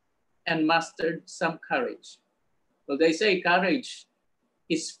and mastered some courage. Well, they say courage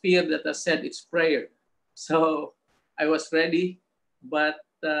is fear that has said its prayer. So I was ready, but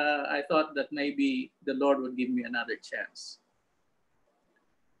I thought that maybe the Lord would give me another chance.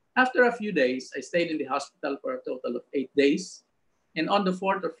 After a few days, I stayed in the hospital for a total of 8 days. And on the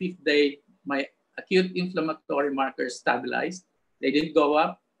 4th or 5th day, my acute inflammatory markers stabilized. They didn't go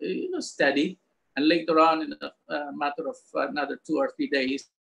up, steady. And later on, in a matter of another 2 or 3 days,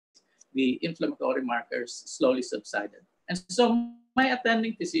 the inflammatory markers slowly subsided. And so my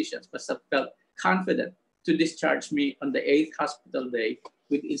attending physicians must have felt confident to discharge me on the 8th hospital day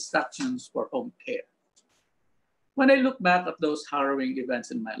with instructions for home care. When I look back at those harrowing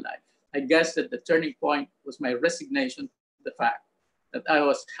events in my life, I guess that the turning point was my resignation to the fact that I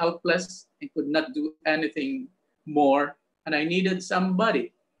was helpless and could not do anything more, and I needed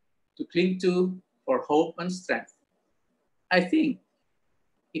somebody to cling to for hope and strength. I think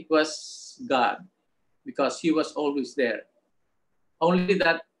it was God, because He was always there. Only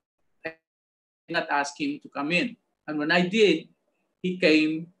that I did not ask Him to come in. And when I did, He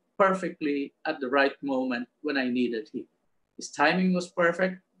came perfectly at the right moment when I needed Him. His timing was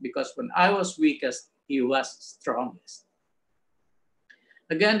perfect, because when I was weakest, He was strongest.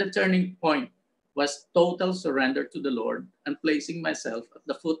 Again, the turning point was total surrender to the Lord and placing myself at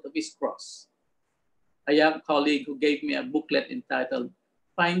the foot of His cross. A young colleague who gave me a booklet entitled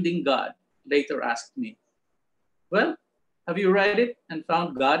Finding God later asked me, "Well, have you read it and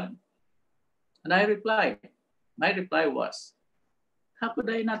found God?" And I replied, my reply was, "How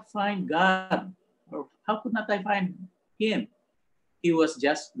could I not find God? Or how could not I find Him? He was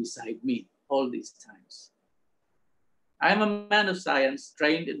just beside me all these times." I'm a man of science,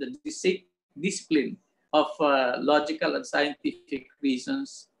 trained in the discipline of logical and scientific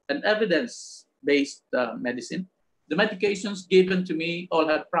reasons and evidence-based medicine. The medications given to me all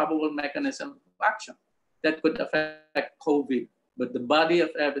had probable mechanism of action that could affect COVID, but the body of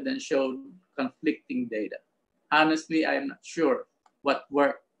evidence showed conflicting data. Honestly, I am not sure what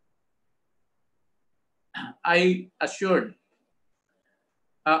worked. I assumed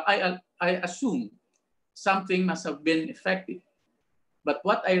something must have been effective. But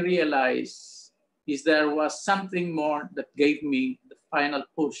what I realized is there was something more that gave me the final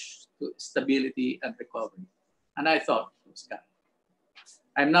push to stability and recovery. And I thought it was God.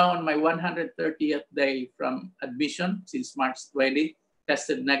 I'm now on my 130th day from admission since March 20,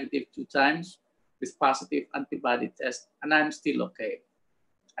 tested negative 2 times with positive antibody test, and I'm still okay.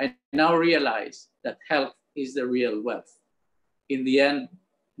 I now realize that health is the real wealth. In the end,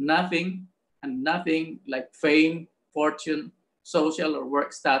 nothing like fame, fortune, social or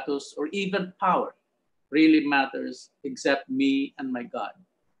work status, or even power really matters except me and my God.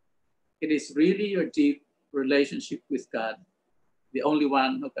 It is really your deep relationship with God, the only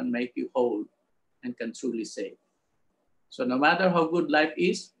one who can make you whole and can truly save. So no matter how good life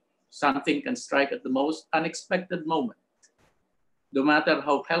is, something can strike at the most unexpected moment. No matter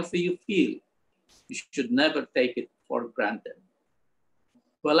how healthy you feel, you should never take it for granted.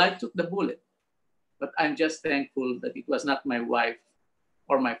 Well, I took the bullet, but I'm just thankful that it was not my wife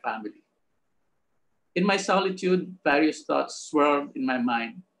or my family. In my solitude, various thoughts swirled in my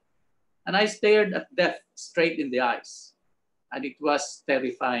mind, and I stared at death straight in the eyes, and it was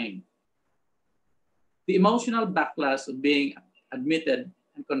terrifying. The emotional backlash of being admitted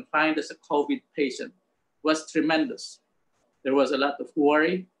and confined as a COVID patient was tremendous. There was a lot of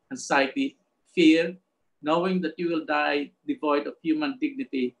worry, anxiety, fear, knowing that you will die devoid of human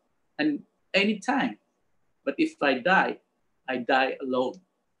dignity and any time. But if I die alone.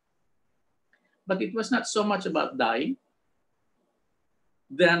 But it was not so much about dying.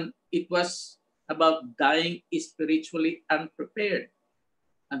 Then it was about dying spiritually unprepared.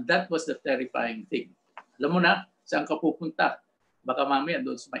 And that was the terrifying thing. Alam mo na, saan ka pupunta? Baka mamaya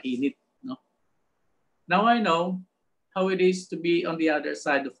doon sa mainit. No? Now I know how it is to be on the other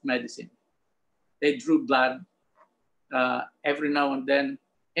side of medicine. They drew blood every now and then,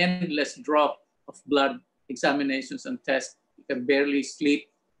 endless drop of blood, examinations and tests. You can barely sleep.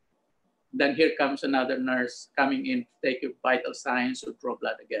 Then here comes another nurse coming in to take your vital signs or draw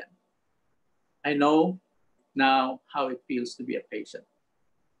blood again. I know now how it feels to be a patient.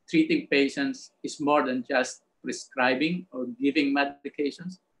 Treating patients is more than just prescribing or giving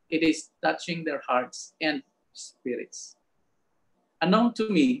medications. It is touching their hearts and spirits. Unknown to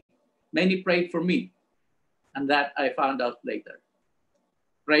me, many prayed for me, and that I found out later.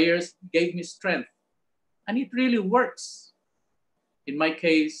 Prayers gave me strength, and it really works. In my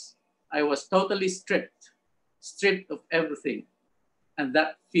case, I was totally stripped of everything, and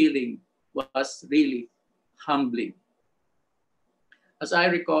that feeling was really humbling. As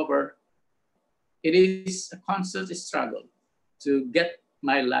I recover, it is a constant struggle to get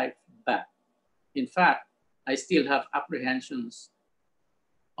my life back. In fact, I still have apprehensions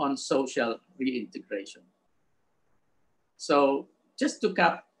on social reintegration. So just to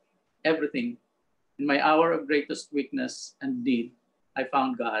cap everything, in my hour of greatest weakness and need, I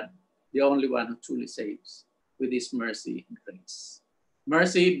found God, the only one who truly saves, with His mercy and grace.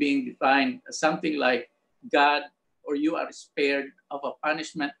 Mercy being defined as something like God or you are spared of a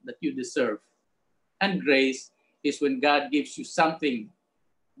punishment that you deserve. And grace is when God gives you something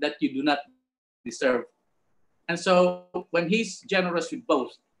that you do not deserve, And so when he's generous with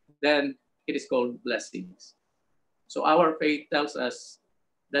both, then it is called blessings. So our faith tells us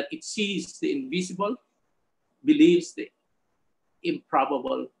that it sees the invisible, believes the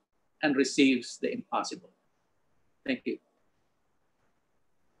improbable, and receives the impossible. Thank you.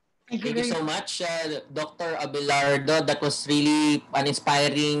 Thank you so much, Dr. Abelardo. That was really an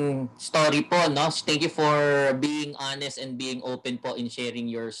inspiring story po, no? Thank you for being honest and being open po in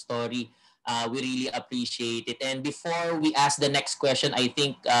sharing your story. We really appreciate it. And before we ask the next question, I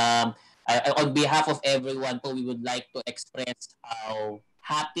think on behalf of everyone po, we would like to express how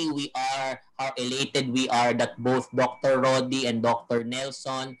happy we are, how elated we are that both Dr. Rody and Dr.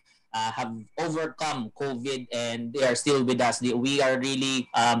 Nelson have overcome COVID and they are still with us. We are really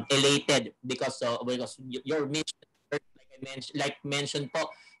elated because your mission, like mentioned po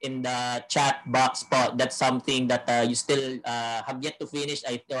in the chat box po, that's something that you still have yet to finish.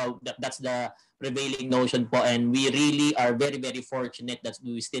 That's the prevailing notion po, and we really are very very fortunate that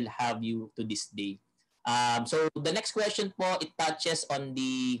we still have you to this day. So the next question po, it touches on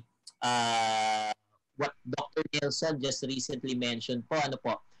the what Dr. Nelson just recently mentioned po, ano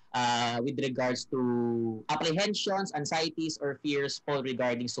po, with regards to apprehensions, anxieties, or fears po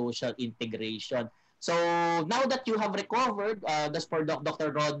regarding social integration. So now that you have recovered, that's for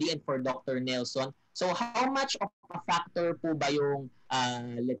Dr. Rody and for Dr. Nelson, so how much of a factor po ba yung,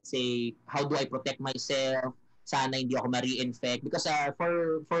 let's say, how do I protect myself? Sana hindi ako ma-reinfect. Because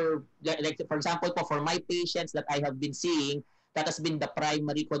for example po, for my patients that I have been seeing, that has been the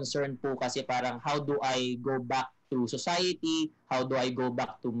primary concern po kasi parang how do I go back to society? How do I go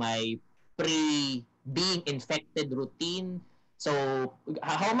back to my pre-being infected routine? So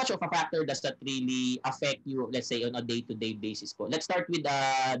how much of a factor does that really affect you, let's say, on a day-to-day basis po? Let's start with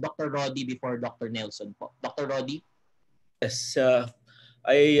Dr. Rody before Dr. Nelson po. Dr. Rody? Yes,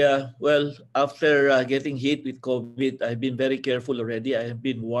 well, after getting hit with COVID, I've been very careful already. I have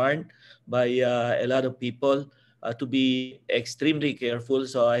been warned by a lot of people to be extremely careful.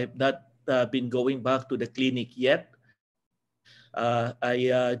 So I have not been going back to the clinic yet.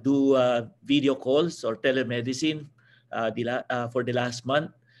 I do video calls or telemedicine for the last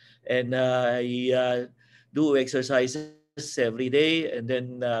month. And I do exercises every day and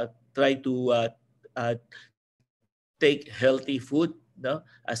then try to take healthy food, no,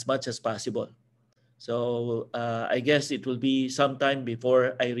 as much as possible. So I guess it will be sometime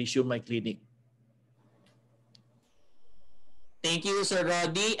before I resume my clinic. Thank you, Sir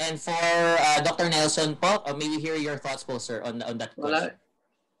Rody. And for Dr. Nelson po, may we hear your thoughts po, sir, on that question?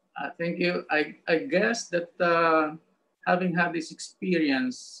 Well, thank you. I guess that having had this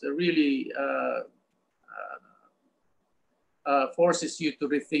experience really forces you to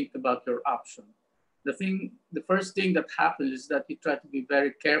rethink about your option. The first thing that happens is that you try to be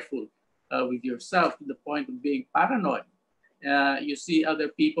very careful with yourself to the point of being paranoid. You see other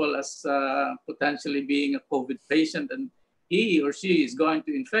people as potentially being a COVID patient, and he or she is going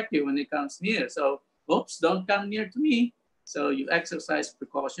to infect you when he comes near. So, oops, don't come near to me. So you exercise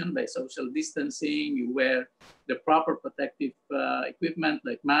precaution by social distancing. You wear the proper protective equipment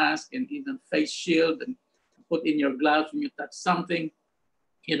like mask and even face shield, and put in your gloves when you touch something.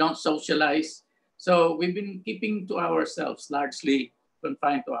 You don't socialize. So we've been keeping to ourselves, largely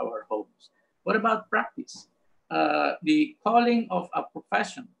confined to our homes. What about practice? The calling of a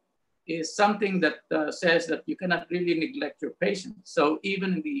profession is something that says that you cannot really neglect your patient. So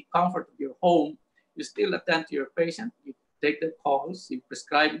even in the comfort of your home, you still attend to your patient. You take the calls, you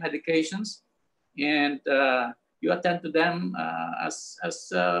prescribe medications, and you attend to them as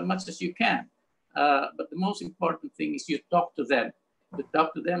much as you can. But the most important thing is you talk to them. You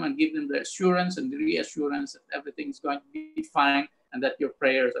talk to them and give them the assurance and the reassurance that everything is going to be fine and that your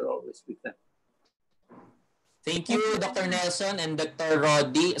prayers are always with them. Thank you, Dr. Nelson and Dr.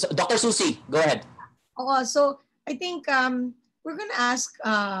 Rody. So, Dr. Susie, go ahead. So I think we're going to ask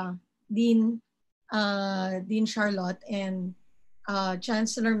Dean Charlotte and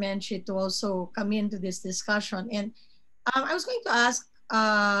Chancellor Menchie to also come into this discussion. And I was going to ask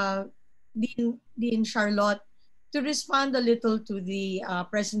Dean Charlotte to respond a little to the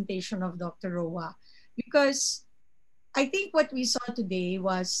presentation of Dr. Roa, because I think what we saw today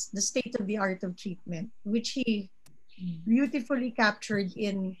was the state of the art of treatment, which he beautifully captured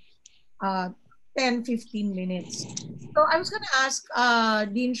in 10-15 minutes. So I was going to ask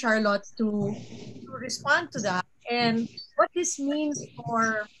Dean Charlotte to respond to that and what this means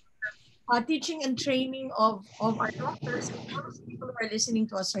for teaching and training of our doctors and all those people who are listening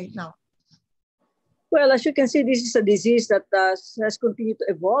to us right now. Well, as you can see, this is a disease that has continued to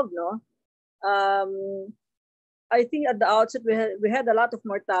evolve, no? I think at the outset we had a lot of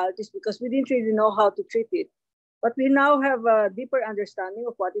mortalities because we didn't really know how to treat it. But we now have a deeper understanding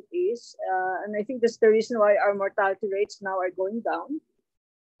of what it is. And I think that's the reason why our mortality rates now are going down.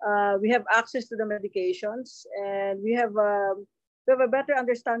 We have access to the medications, and we have a better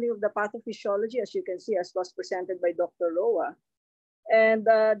understanding of the pathophysiology, as you can see, as was presented by Dr. Roa. And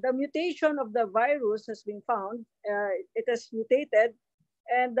the mutation of the virus has been found. It has mutated.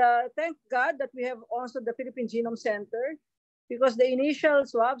 And thank God that we have also the Philippine Genome Center, because the initial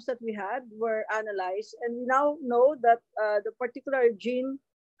swabs that we had were analyzed. And we now know that the particular gene,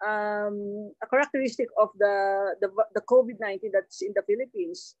 a characteristic of the COVID-19 that's in the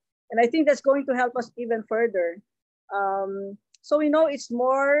Philippines. And I think that's going to help us even further. So we know it's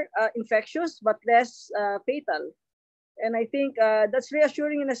more infectious, but less fatal. And I think that's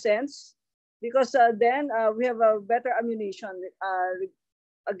reassuring in a sense, because then we have a better ammunition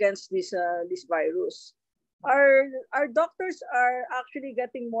against this virus. Our doctors are actually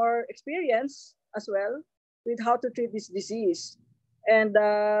getting more experience as well with how to treat this disease. And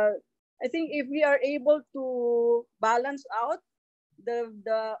I think if we are able to balance out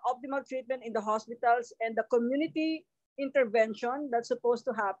the optimal treatment in the hospitals and the community intervention that's supposed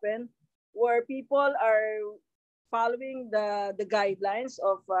to happen, where people are following the guidelines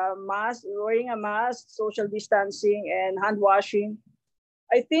of mask, wearing a mask, social distancing, and hand washing,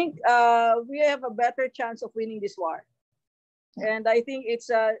 I think we have a better chance of winning this war. And I think it's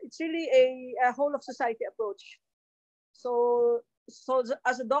really a whole of society approach. So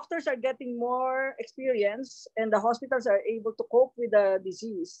as the doctors are getting more experience and the hospitals are able to cope with the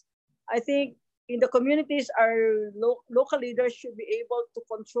disease, I think in the communities, our local leaders should be able to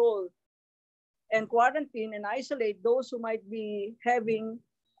control and quarantine and isolate those who might be having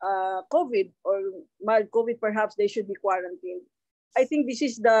COVID or mild COVID. Perhaps they should be quarantined. I think this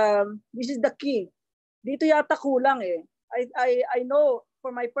is the key. Dito yata kulang eh. I know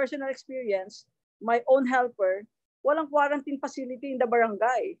from my personal experience, my own helper, walang quarantine facility in the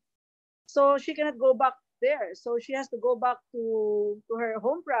barangay. So she cannot go back there. So she has to go back to her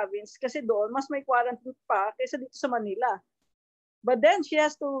home province kasi doon mas may quarantine pa kaysa dito sa Manila. But then she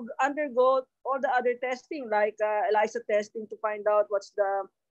has to undergo all the other testing, like ELISA testing, to find out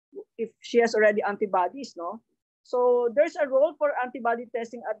if she has already antibodies, no? So there's a role for antibody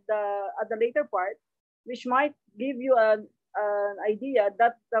testing at the later part, which might give you an idea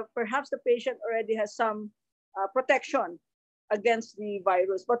that perhaps the patient already has some protection against the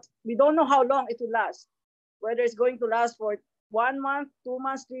virus. But we don't know how long it will last. Whether it's going to last for 1 month, 2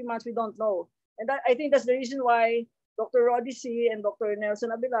 months, 3 months, we don't know. And I think that's the reason why Dr. Rody Sy and Dr. Nelson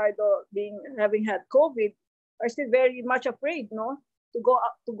Abelardo, having had COVID, are still very much afraid, no, to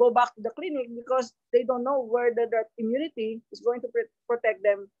go back to the clinic, because they don't know whether that immunity is going to protect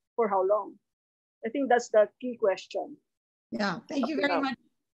them for how long. I think that's the key question. Yeah, thank you very much.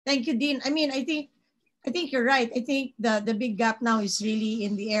 Thank you, Dean. I mean, I think you're right. I think the big gap now is really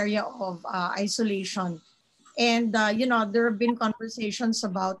in the area of isolation. And, there have been conversations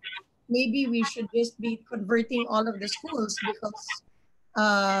about maybe we should just be converting all of the schools because,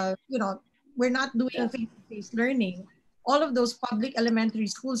 we're not doing face-to-face learning. All of those public elementary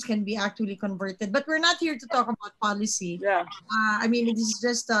schools can be actually converted. But we're not here to talk about policy. Yeah. I mean, this is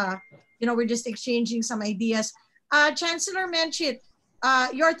just, we're just exchanging some ideas. Chancellor Menchit,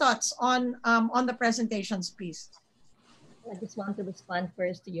 your thoughts on the presentations, please. I just want to respond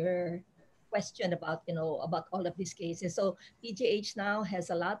first to your question about about all of these cases. So PGH now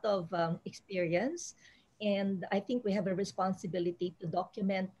has a lot of experience, and I think we have a responsibility to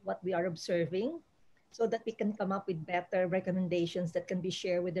document what we are observing so that we can come up with better recommendations that can be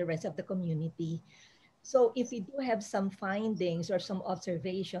shared with the rest of the community. So if we do have some findings or some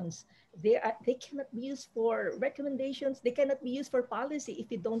observations, they cannot be used for recommendations. They cannot be used for policy if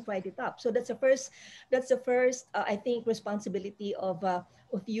we don't write it up. So that's the first I think, responsibility of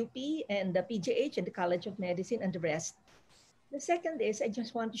UP and the PGH and the College of Medicine and the rest. The second is, I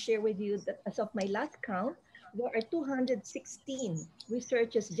just want to share with you that as of my last count, there are 216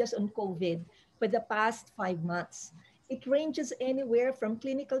 researches just on COVID for the past 5 months. It ranges anywhere from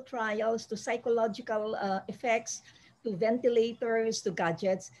clinical trials to psychological effects, to ventilators, to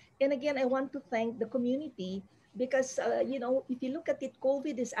gadgets. And again, I want to thank the community because, if you look at it,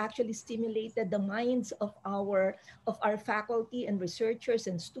 COVID has actually stimulated the minds of our faculty and researchers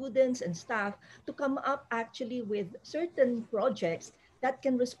and students and staff to come up actually with certain projects that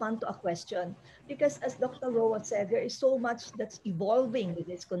can respond to a question. Because as Dr. Roa said, there is so much that's evolving with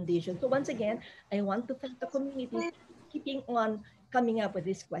this condition. So once again, I want to thank the community keeping on coming up with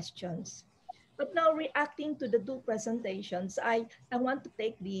these questions. But now reacting to the two presentations, I want to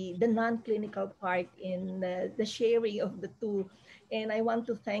take the non-clinical part in the sharing of the two. And I want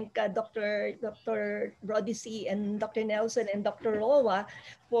to thank Dr. Rody Sy and Dr. Nelson and Dr. Roa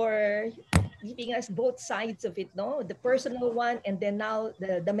for giving us both sides of it, no? The personal one and then now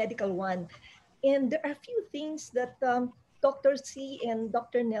the medical one. And there are a few things that Dr. C and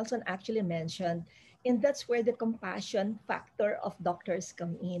Dr. Nelson actually mentioned. And that's where the compassion factor of doctors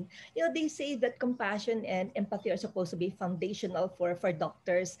come in. You know, they say that compassion and empathy are supposed to be foundational for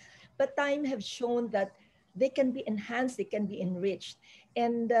doctors, but time have shown that they can be enhanced, they can be enriched.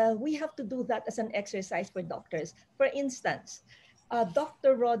 And we have to do that as an exercise for doctors. For instance,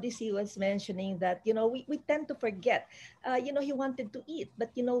 Dr. Rody Sy was mentioning that, you know, we tend to forget, you know, he wanted to eat,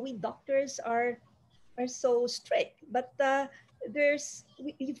 but, you know, we doctors are so strict. But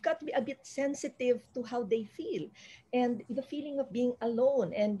you've got to be a bit sensitive to how they feel, and the feeling of being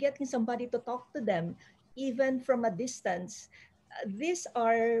alone and getting somebody to talk to them, even from a distance. These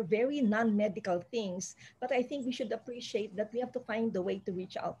are very non-medical things, but I think we should appreciate that we have to find a way to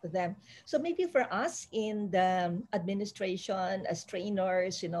reach out to them. So maybe for us in the administration as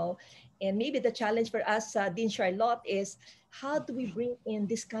trainers, you know, and maybe the challenge for us, Dean Charlotte, is how do we bring in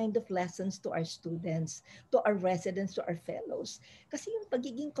this kind of lessons to our students, to our residents, to our fellows? Kasi yung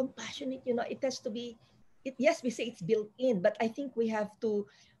pagiging compassionate, you know, it has to be, yes, we say it's built in, but I think we have to,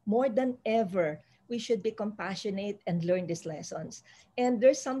 more than ever, we should be compassionate and learn these lessons. And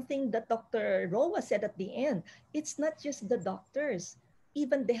there's something that Dr. Roa said at the end. It's not just the doctors,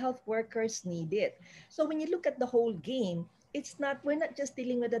 even the health workers need it. So when you look at the whole game, we're not just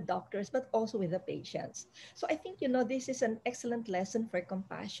dealing with the doctors, but also with the patients. So I think, you know, this is an excellent lesson for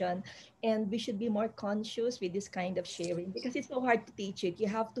compassion, and we should be more conscious with this kind of sharing, because it's so hard to teach it. You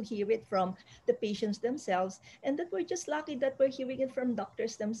have to hear it from the patients themselves, and that we're just lucky that we're hearing it from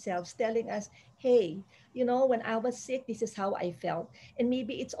doctors themselves telling us, hey, you know, when I was sick, this is how I felt. And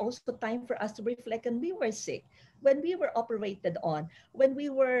maybe it's also time for us to reflect when we were sick, when we were operated on, when we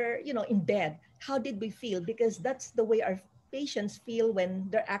were, you know, in bed, how did we feel? Because that's the way our patients feel when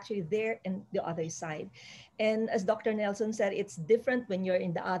they're actually there in the other side. And as Dr. Nelson said, it's different when you're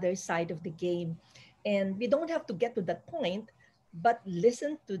in the other side of the game. And we don't have to get to that point, but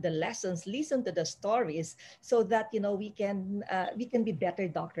listen to the lessons, listen to the stories, so that, you know, we can be better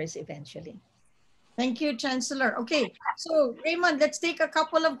doctors eventually. Thank you, Chancellor. Okay, so Raymond, let's take a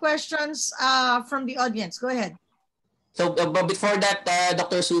couple of questions from the audience. Go ahead. So, but before that,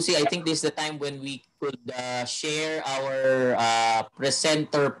 Dr. Susie, I think this is the time when we could share our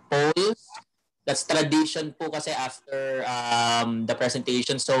presenter polls. That's tradition po kasi after the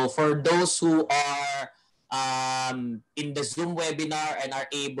presentation. So, for those who are in the Zoom webinar and are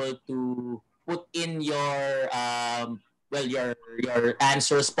able to put in your your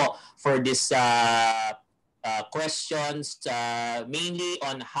answers po for this questions, mainly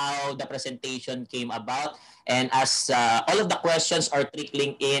on how the presentation came about. And as all of the questions are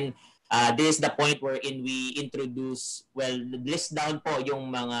trickling in, this is the point wherein we introduce, list down po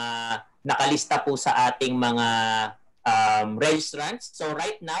yung mga nakalista po sa ating mga registrants. So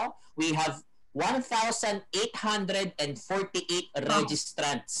right now, we have 1,848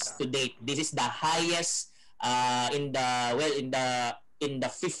 registrants to date. This is the highest in the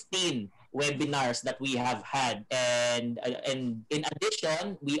 15 webinars that we have had. And in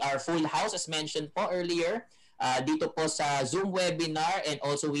addition, we are full house as mentioned po earlier dito po sa Zoom webinar, and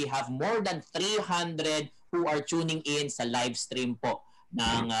also we have more than 300 who are tuning in sa live stream po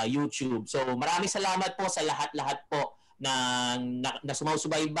ng YouTube. So maraming salamat po sa lahat-lahat po na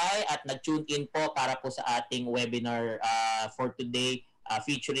sumusubaybay at nag-tune in po para po sa ating webinar for today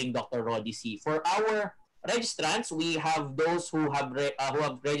featuring Dr. Rody Sy. For our registrants, we have those who have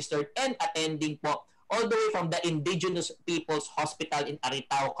registered and attending po all the way from the Indigenous People's Hospital in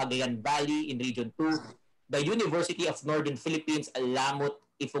Aritao, Cagayan Valley in Region 2, the University of Northern Philippines, Alamut,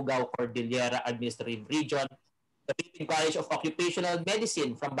 Ifugao, Cordillera Administrative Region, the Philippine College of Occupational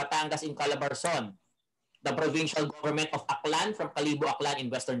Medicine from Batangas in Calabarzon, the Provincial Government of Aklan from Kalibo, Aklan in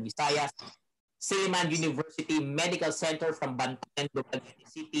Western Visayas, Silliman University Medical Center from Bantayan, Dumaguete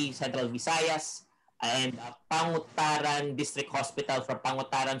City, Central Visayas, and Pangutaran District Hospital from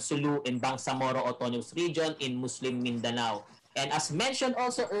Pangutaran, Sulu, in Bangsamoro Autonomous Region in Muslim Mindanao. And as mentioned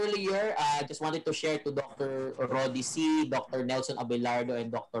also earlier, I just wanted to share to Dr. Rody Sy, Dr. Nelson Abelardo,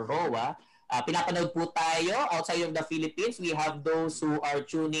 and Dr. Roa, pinapanood po tayo outside of the Philippines. We have those who are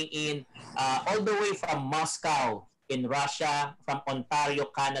tuning in all the way from Moscow in Russia, from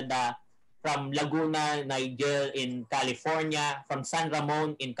Ontario, Canada, from Laguna, Niger in California, from San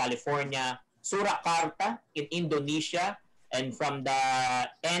Ramon in California, Surakarta in Indonesia, and from the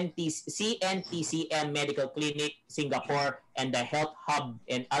CNTCM Medical Clinic, Singapore, and the Health Hub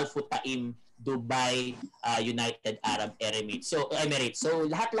in Al Futtaim, Dubai, United Arab Emirates. So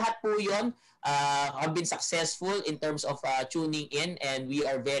lahat-lahat po 'yon have been successful in terms of tuning in, and we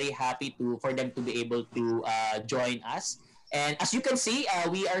are very happy for them to be able to join us. And as you can see,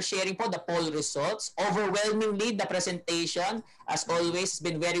 we are sharing po the poll results. Overwhelmingly, the presentation, as always, has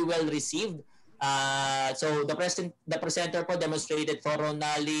been very well received. So the presenter po demonstrated thorough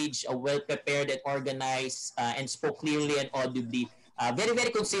knowledge, well prepared and organized, and spoke clearly and audibly. Very, very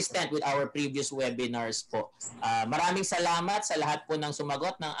consistent with our previous webinars po. Maraming salamat sa lahat po ng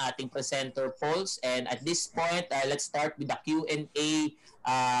sumagot ng ating presenter polls. And at this point, let's start with the Q&A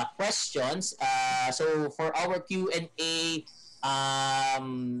questions. So for our Q&A,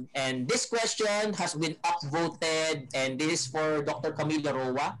 and this question has been upvoted, and this is for Dr. Camilo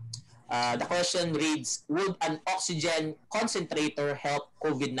Roa. The question reads, would an oxygen concentrator help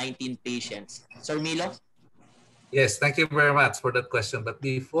COVID-19 patients? Sir Milo? Yes, thank you very much for that question. But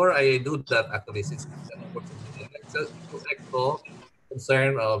before I do that, actually, since it's an opportunity, I'd like to echo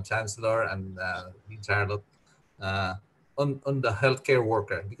concern of Chancellor and Charlotte on the healthcare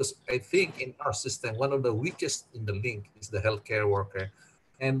worker, because I think in our system, one of the weakest in the link is the healthcare worker.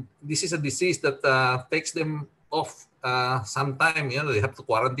 And this is a disease that takes them off sometime. They have to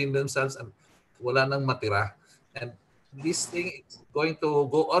quarantine themselves and wala nang matira. And this thing is going to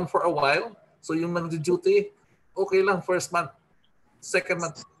go on for a while. So yung mag-duty, okay lang first month, second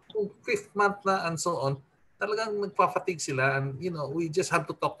month, fifth month na, and so on. Talagang nagpa-fatigue sila, and we just have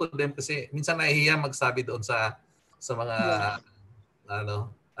to talk to them kasi minsan nahihiya magsabi doon sa mga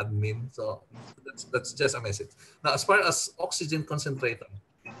admin. So that's just a message. Now, as far as oxygen concentrator,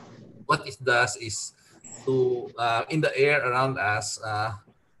 what it does is to in the air around us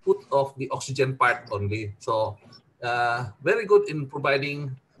put off the oxygen part only. So very good in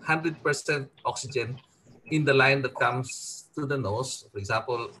providing 100% oxygen in the line that comes to the nose. For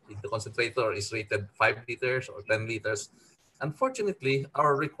example, if the concentrator is rated 5 liters or 10 liters, unfortunately,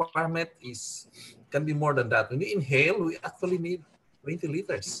 our requirement can be more than that. When we inhale, we actually need 20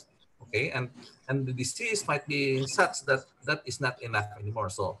 liters. Okay, and the disease might be such that is not enough anymore.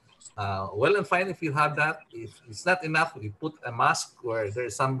 So, well and fine if you have that. If it's not enough, we put a mask where there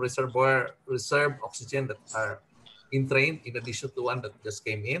is some reserve oxygen that are entrained in addition to one that just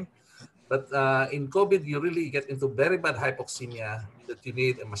came in. But in COVID, you really get into very bad hypoxemia that you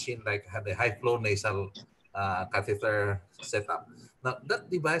need a machine like the high flow nasal catheter setup. Now, that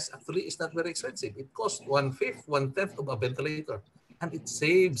device actually is not very expensive. It costs 1/5, 1/10 of a ventilator. And it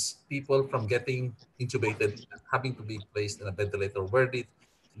saves people from getting intubated and having to be placed in a ventilator where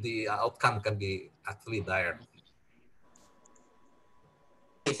the outcome can be actually dire.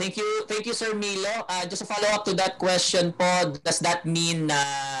 Thank you, Sir Milo. Just a follow-up to that question po, does that mean na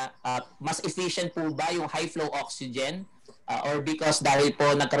mas efficient po ba yung high flow oxygen or because dahil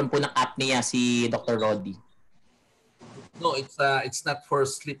po nagkaroon po ng apnea si Dr. Rody? No, it's not for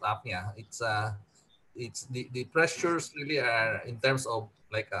sleep apnea. It's the pressures really are in terms of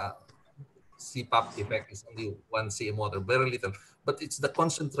like CPAP effect is only 1 cm or very little, but it's the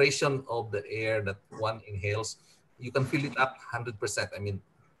concentration of the air that one inhales. You can fill it up 100%. I mean,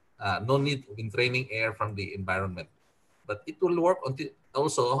 no need of entraining air from the environment. But it will work until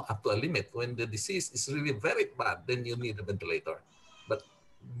also up to a limit. When the disease is really very bad, then you need a ventilator. But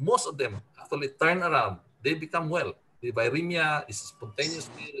most of them actually turn around. They become well. The viremia is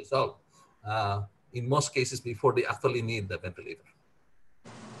spontaneously resolved in most cases before they actually need the ventilator.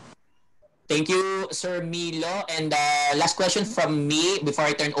 Thank you, Sir Milo. And last question from me before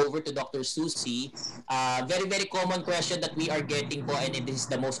I turn over to Dr. Susie. Very, very common question that we are getting po, and this is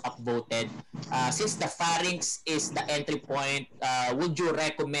the most upvoted. Since the pharynx is the entry point, would you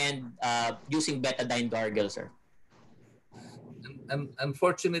recommend using betadine gargle, sir? And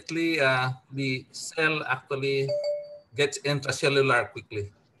unfortunately, the cell actually gets intracellular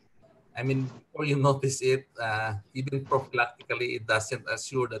quickly. I mean, before you notice it, even prophylactically, it doesn't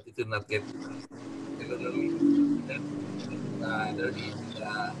assure that it will not get cellularly.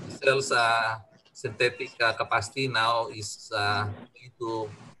 The cell's synthetic capacity now is due to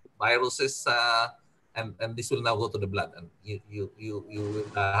viruses, and this will now go to the blood, and you will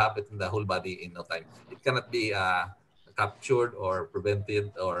have it in the whole body in no time. It cannot be captured or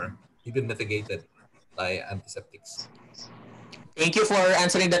prevented or even mitigated by antiseptics. Thank you for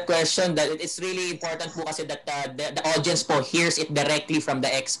answering that question. That it's really important po kasi that the audience po hears it directly from the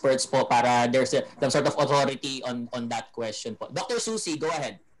experts po para there's some sort of authority on that question po. Dr. Susie, go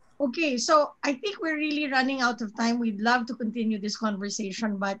ahead. Okay, so I think we're really running out of time. We'd love to continue this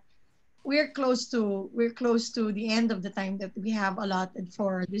conversation, but we're close to the end of the time that we have allotted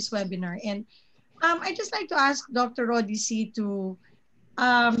for this webinar, and I just like to ask Dr. Rody Sy to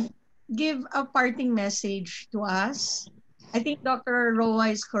um, give a parting message to us. I think Dr. Roa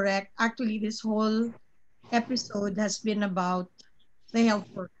is correct. Actually, this whole episode has been about the health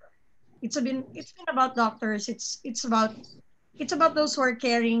worker. It's been about doctors. It's about those who are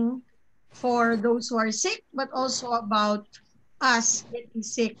caring for those who are sick, but also about us getting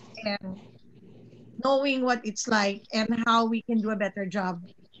sick and knowing what it's like and how we can do a better job.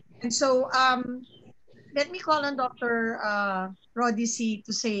 And so let me call on Dr. Rody Sy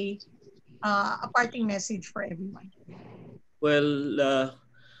to say a parting message for everyone. Well,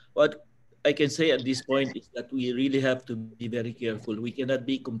 what I can say at this point is that we really have to be very careful. We cannot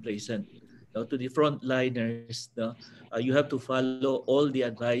be complacent. Now, to the frontliners, you have to follow all the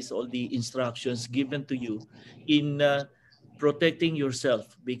advice, all the instructions given to you in protecting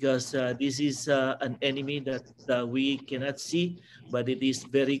yourself, because this is an enemy that we cannot see, but it is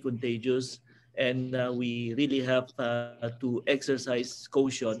very contagious. And we really have to exercise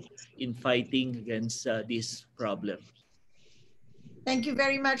caution in fighting against this problem. Thank you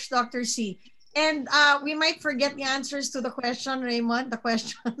very much, Dr. C. And we might forget the answers to the question, Raymond, the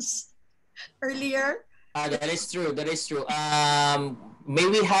questions earlier. That is true. That is true. May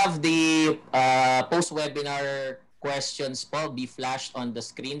we have the post-webinar questions po be flashed on the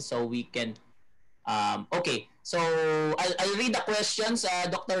screen so we can. Okay, so I'll read the questions,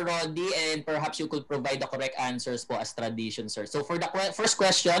 Dr. Roddy, and perhaps you could provide the correct answers po as tradition, sir. So for the first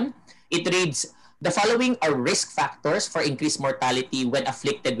question, it reads, the following are risk factors for increased mortality when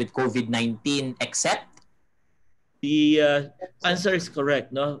afflicted with COVID-19, except? The answer is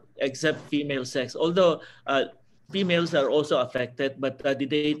correct, no? Except female sex. Although females are also affected, but the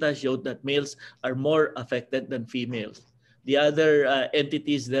data showed that males are more affected than females. The other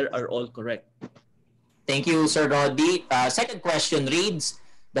entities there are all correct. Thank you, Sir Roddy. Second question reads,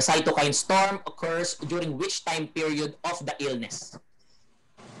 the cytokine storm occurs during which time period of the illness?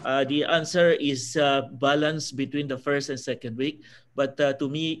 The answer is balance between the first and second week, but to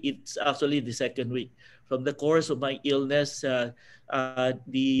me, it's actually the second week. From the course of my illness, the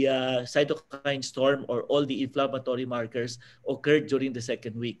cytokine storm or all the inflammatory markers occurred during the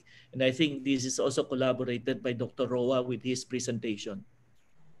second week. And I think this is also collaborated by Dr. Roa with his presentation.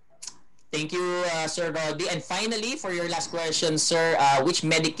 Thank you, Sir Roddy. And finally, for your last question, sir, which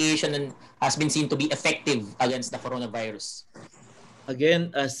medication has been seen to be effective against the coronavirus?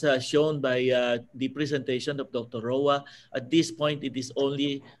 Again, as shown by the presentation of Dr. Roa, at this point, it is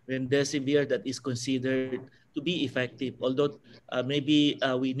only remdesivir that is considered to be effective. Although maybe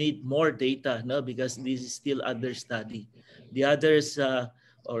we need more data, no, because this is still under study. The others,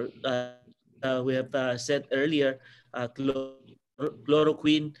 we have said earlier,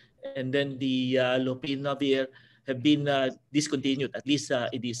 chloroquine and then the lopinavir have been discontinued, at least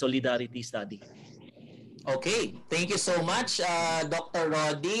in the Solidarity study. Okay, thank you so much, Dr.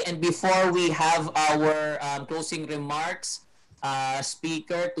 Roddy. And before we have our closing remarks,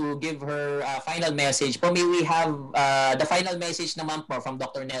 speaker to give her final message, po, may we have the final message naman po from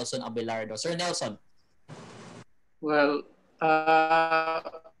Dr. Nelson Abelardo. Sir Nelson. Well,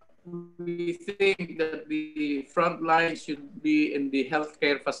 we think that the front line should be in the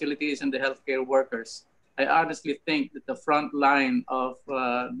healthcare facilities and the healthcare workers. I honestly think that the front line of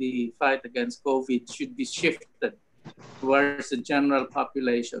the fight against COVID should be shifted towards the general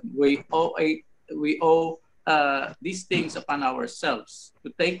population. We owe these things upon ourselves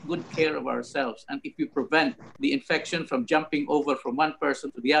to take good care of ourselves. And if we prevent the infection from jumping over from one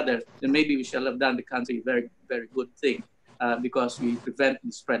person to the other, then maybe we shall have done the country a very, very good thing because we prevent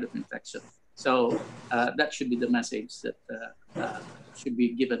the spread of infection. So that should be the message that should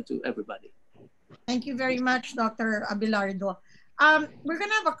be given to everybody. Thank you very much, Dr. Abelardo. We're going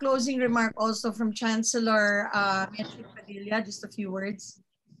to have a closing remark also from Chancellor Padilla, just a few words.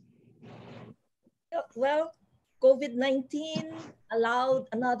 Well, COVID-19 allowed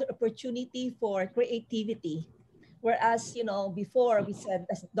another opportunity for creativity. Whereas, before we said,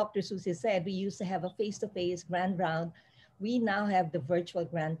 as Dr. Susie said, we used to have a face-to-face grand round. We now have the virtual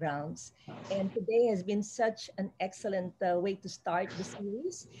grand rounds. And today has been such an excellent way to start the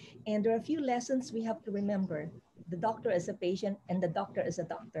series. And there are a few lessons we have to remember. The doctor is a patient and the doctor is a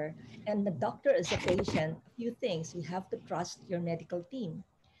doctor. And the doctor is a patient. A few things. You have to trust your medical team.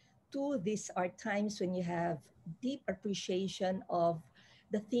 Two, these are times when you have deep appreciation of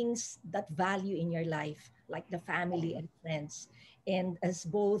the things that value in your life, like the family and friends. And as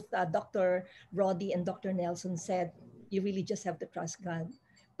both Dr. Roddy and Dr. Nelson said, you really just have to trust God.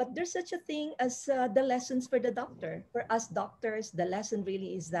 But there's such a thing as the lessons for the doctor. For us doctors, the lesson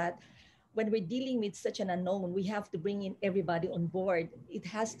really is that when we're dealing with such an unknown, we have to bring in everybody on board. It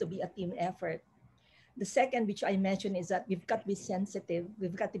has to be a team effort. The second, which I mentioned, is that we've got to be sensitive.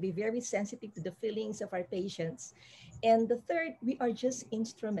 We've got to be very sensitive to the feelings of our patients. And the third, we are just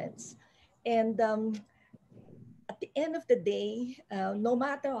instruments. And at the end of the day, no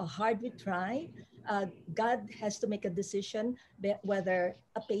matter how hard we try, God has to make a decision whether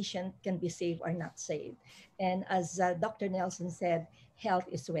a patient can be saved or not saved. And as Dr. Nelson said, health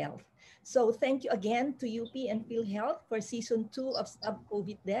is wealth. So thank you again to UP and PhilHealth for season 2 of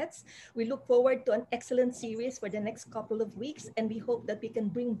COVID Deaths. We look forward to an excellent series for the next couple of weeks, and we hope that we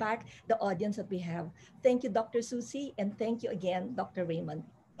can bring back the audience that we have. Thank you, Dr. Susie, and thank you again, Dr. Raymond.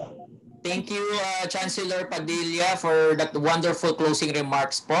 Thank you, Chancellor Padilla, for that wonderful closing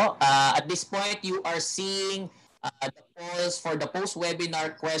remarks po. At this point, you are seeing the polls for the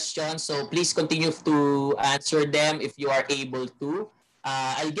post-webinar questions, so please continue to answer them if you are able to.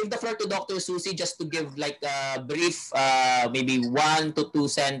 I'll give the floor to Dr. Susie just to give like a brief, maybe 1 to 2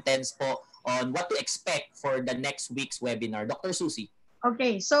 sentence po on what to expect for the next week's webinar. Dr. Susie.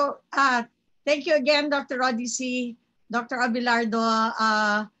 Okay, so thank you again, Dr. Rody Sy, Dr. Abelardo,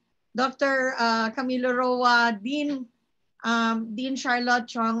 Dr. Camilo Roa, Dean Charlotte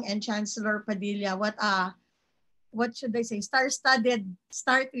Chong, and Chancellor Padilla. What should I say? Star-studded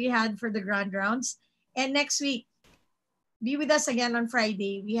start we had for the grand rounds. And next week, be with us again on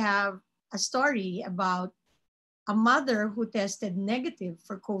Friday. We have a story about a mother who tested negative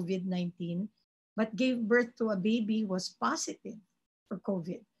for COVID-19 but gave birth to a baby who was positive for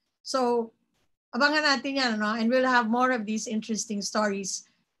COVID. So, abangan natin yan, no? And we'll have more of these interesting stories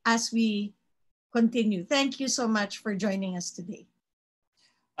as we continue. Thank you so much for joining us today.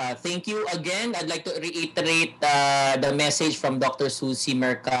 Thank you again. I'd like to reiterate the message from Dr. Susie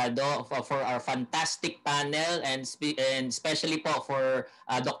Mercado for our fantastic panel, and especially po for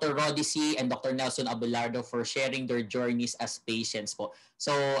Dr. Rody Sy and Dr. Nelson Abelardo for sharing their journeys as patients po.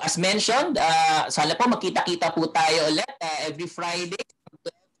 So as mentioned, sana po magkita-kita po tayo ulit every Friday from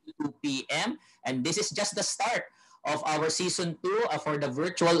 12 to 2 p.m. And this is just the start of our season 2 for the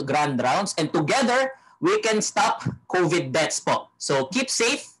virtual grand rounds. And together, we can stop COVID deaths po. So keep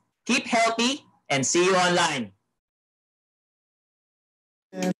safe, keep healthy, and see you online.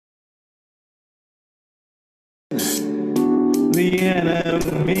 The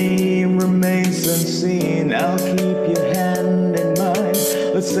enemy remains unseen. I'll keep your hand in mine.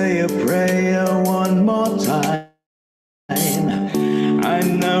 Let's say a prayer one more time. I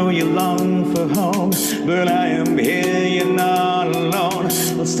know you long for home, but I am here, you're not alone.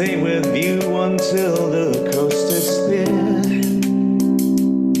 I'll stay with you until the coast is clear.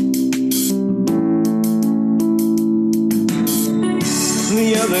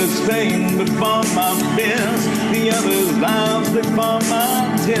 The others pain before my fears, the others laugh before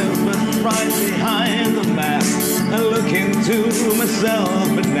my tears, but right behind the mask, I look into myself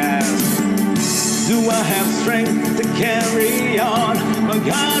and ask, do I have strength to carry on? My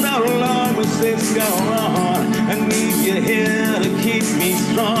God, how long must this go on? I need you here to keep me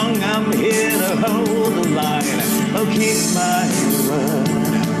strong. I'm here to hold the line. I'll keep my word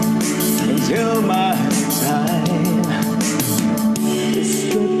until my time.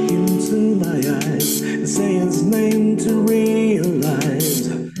 Just look into my eyes and say his name to realize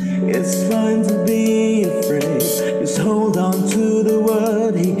it's fine to be afraid. Just hold on to the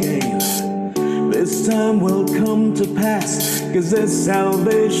word he gave. This time will come to pass, 'cause this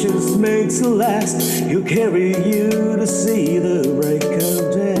salvation's made to last. He'll carry you to see the break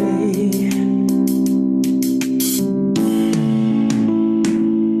of day.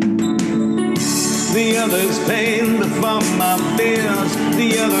 The others pain before my fears,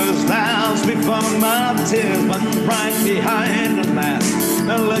 the others laughs before my tears, but right behind the mask,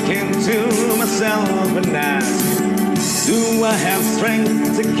 I look into myself and ask, do I have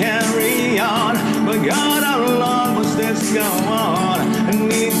strength to carry on? But God, how long must this go on? I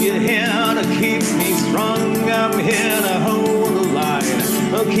need you here to keep me strong. I'm here to hold the line.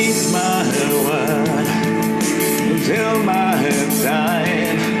 I'll keep my word until my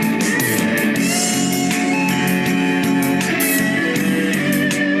time.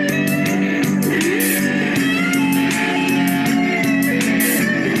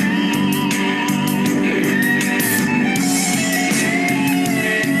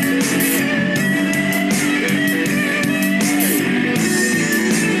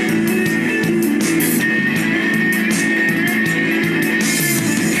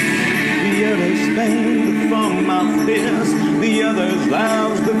 The others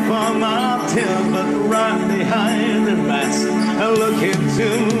laughs before my tears, but right behind the mask, I look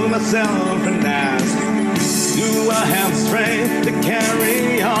into myself and ask, do I have strength to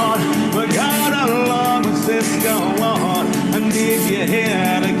carry on? But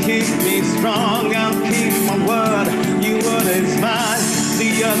here to keep me strong. I'll keep my word, your word is mine.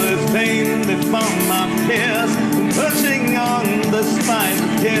 The others pain before my peers, pushing on despite the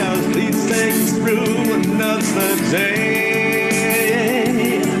tears. Please take us through another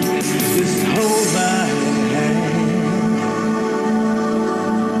day. Just hold my hand.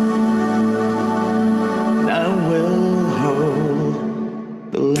 I will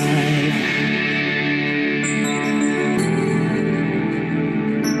hold the line.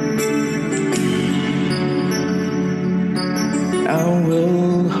 I will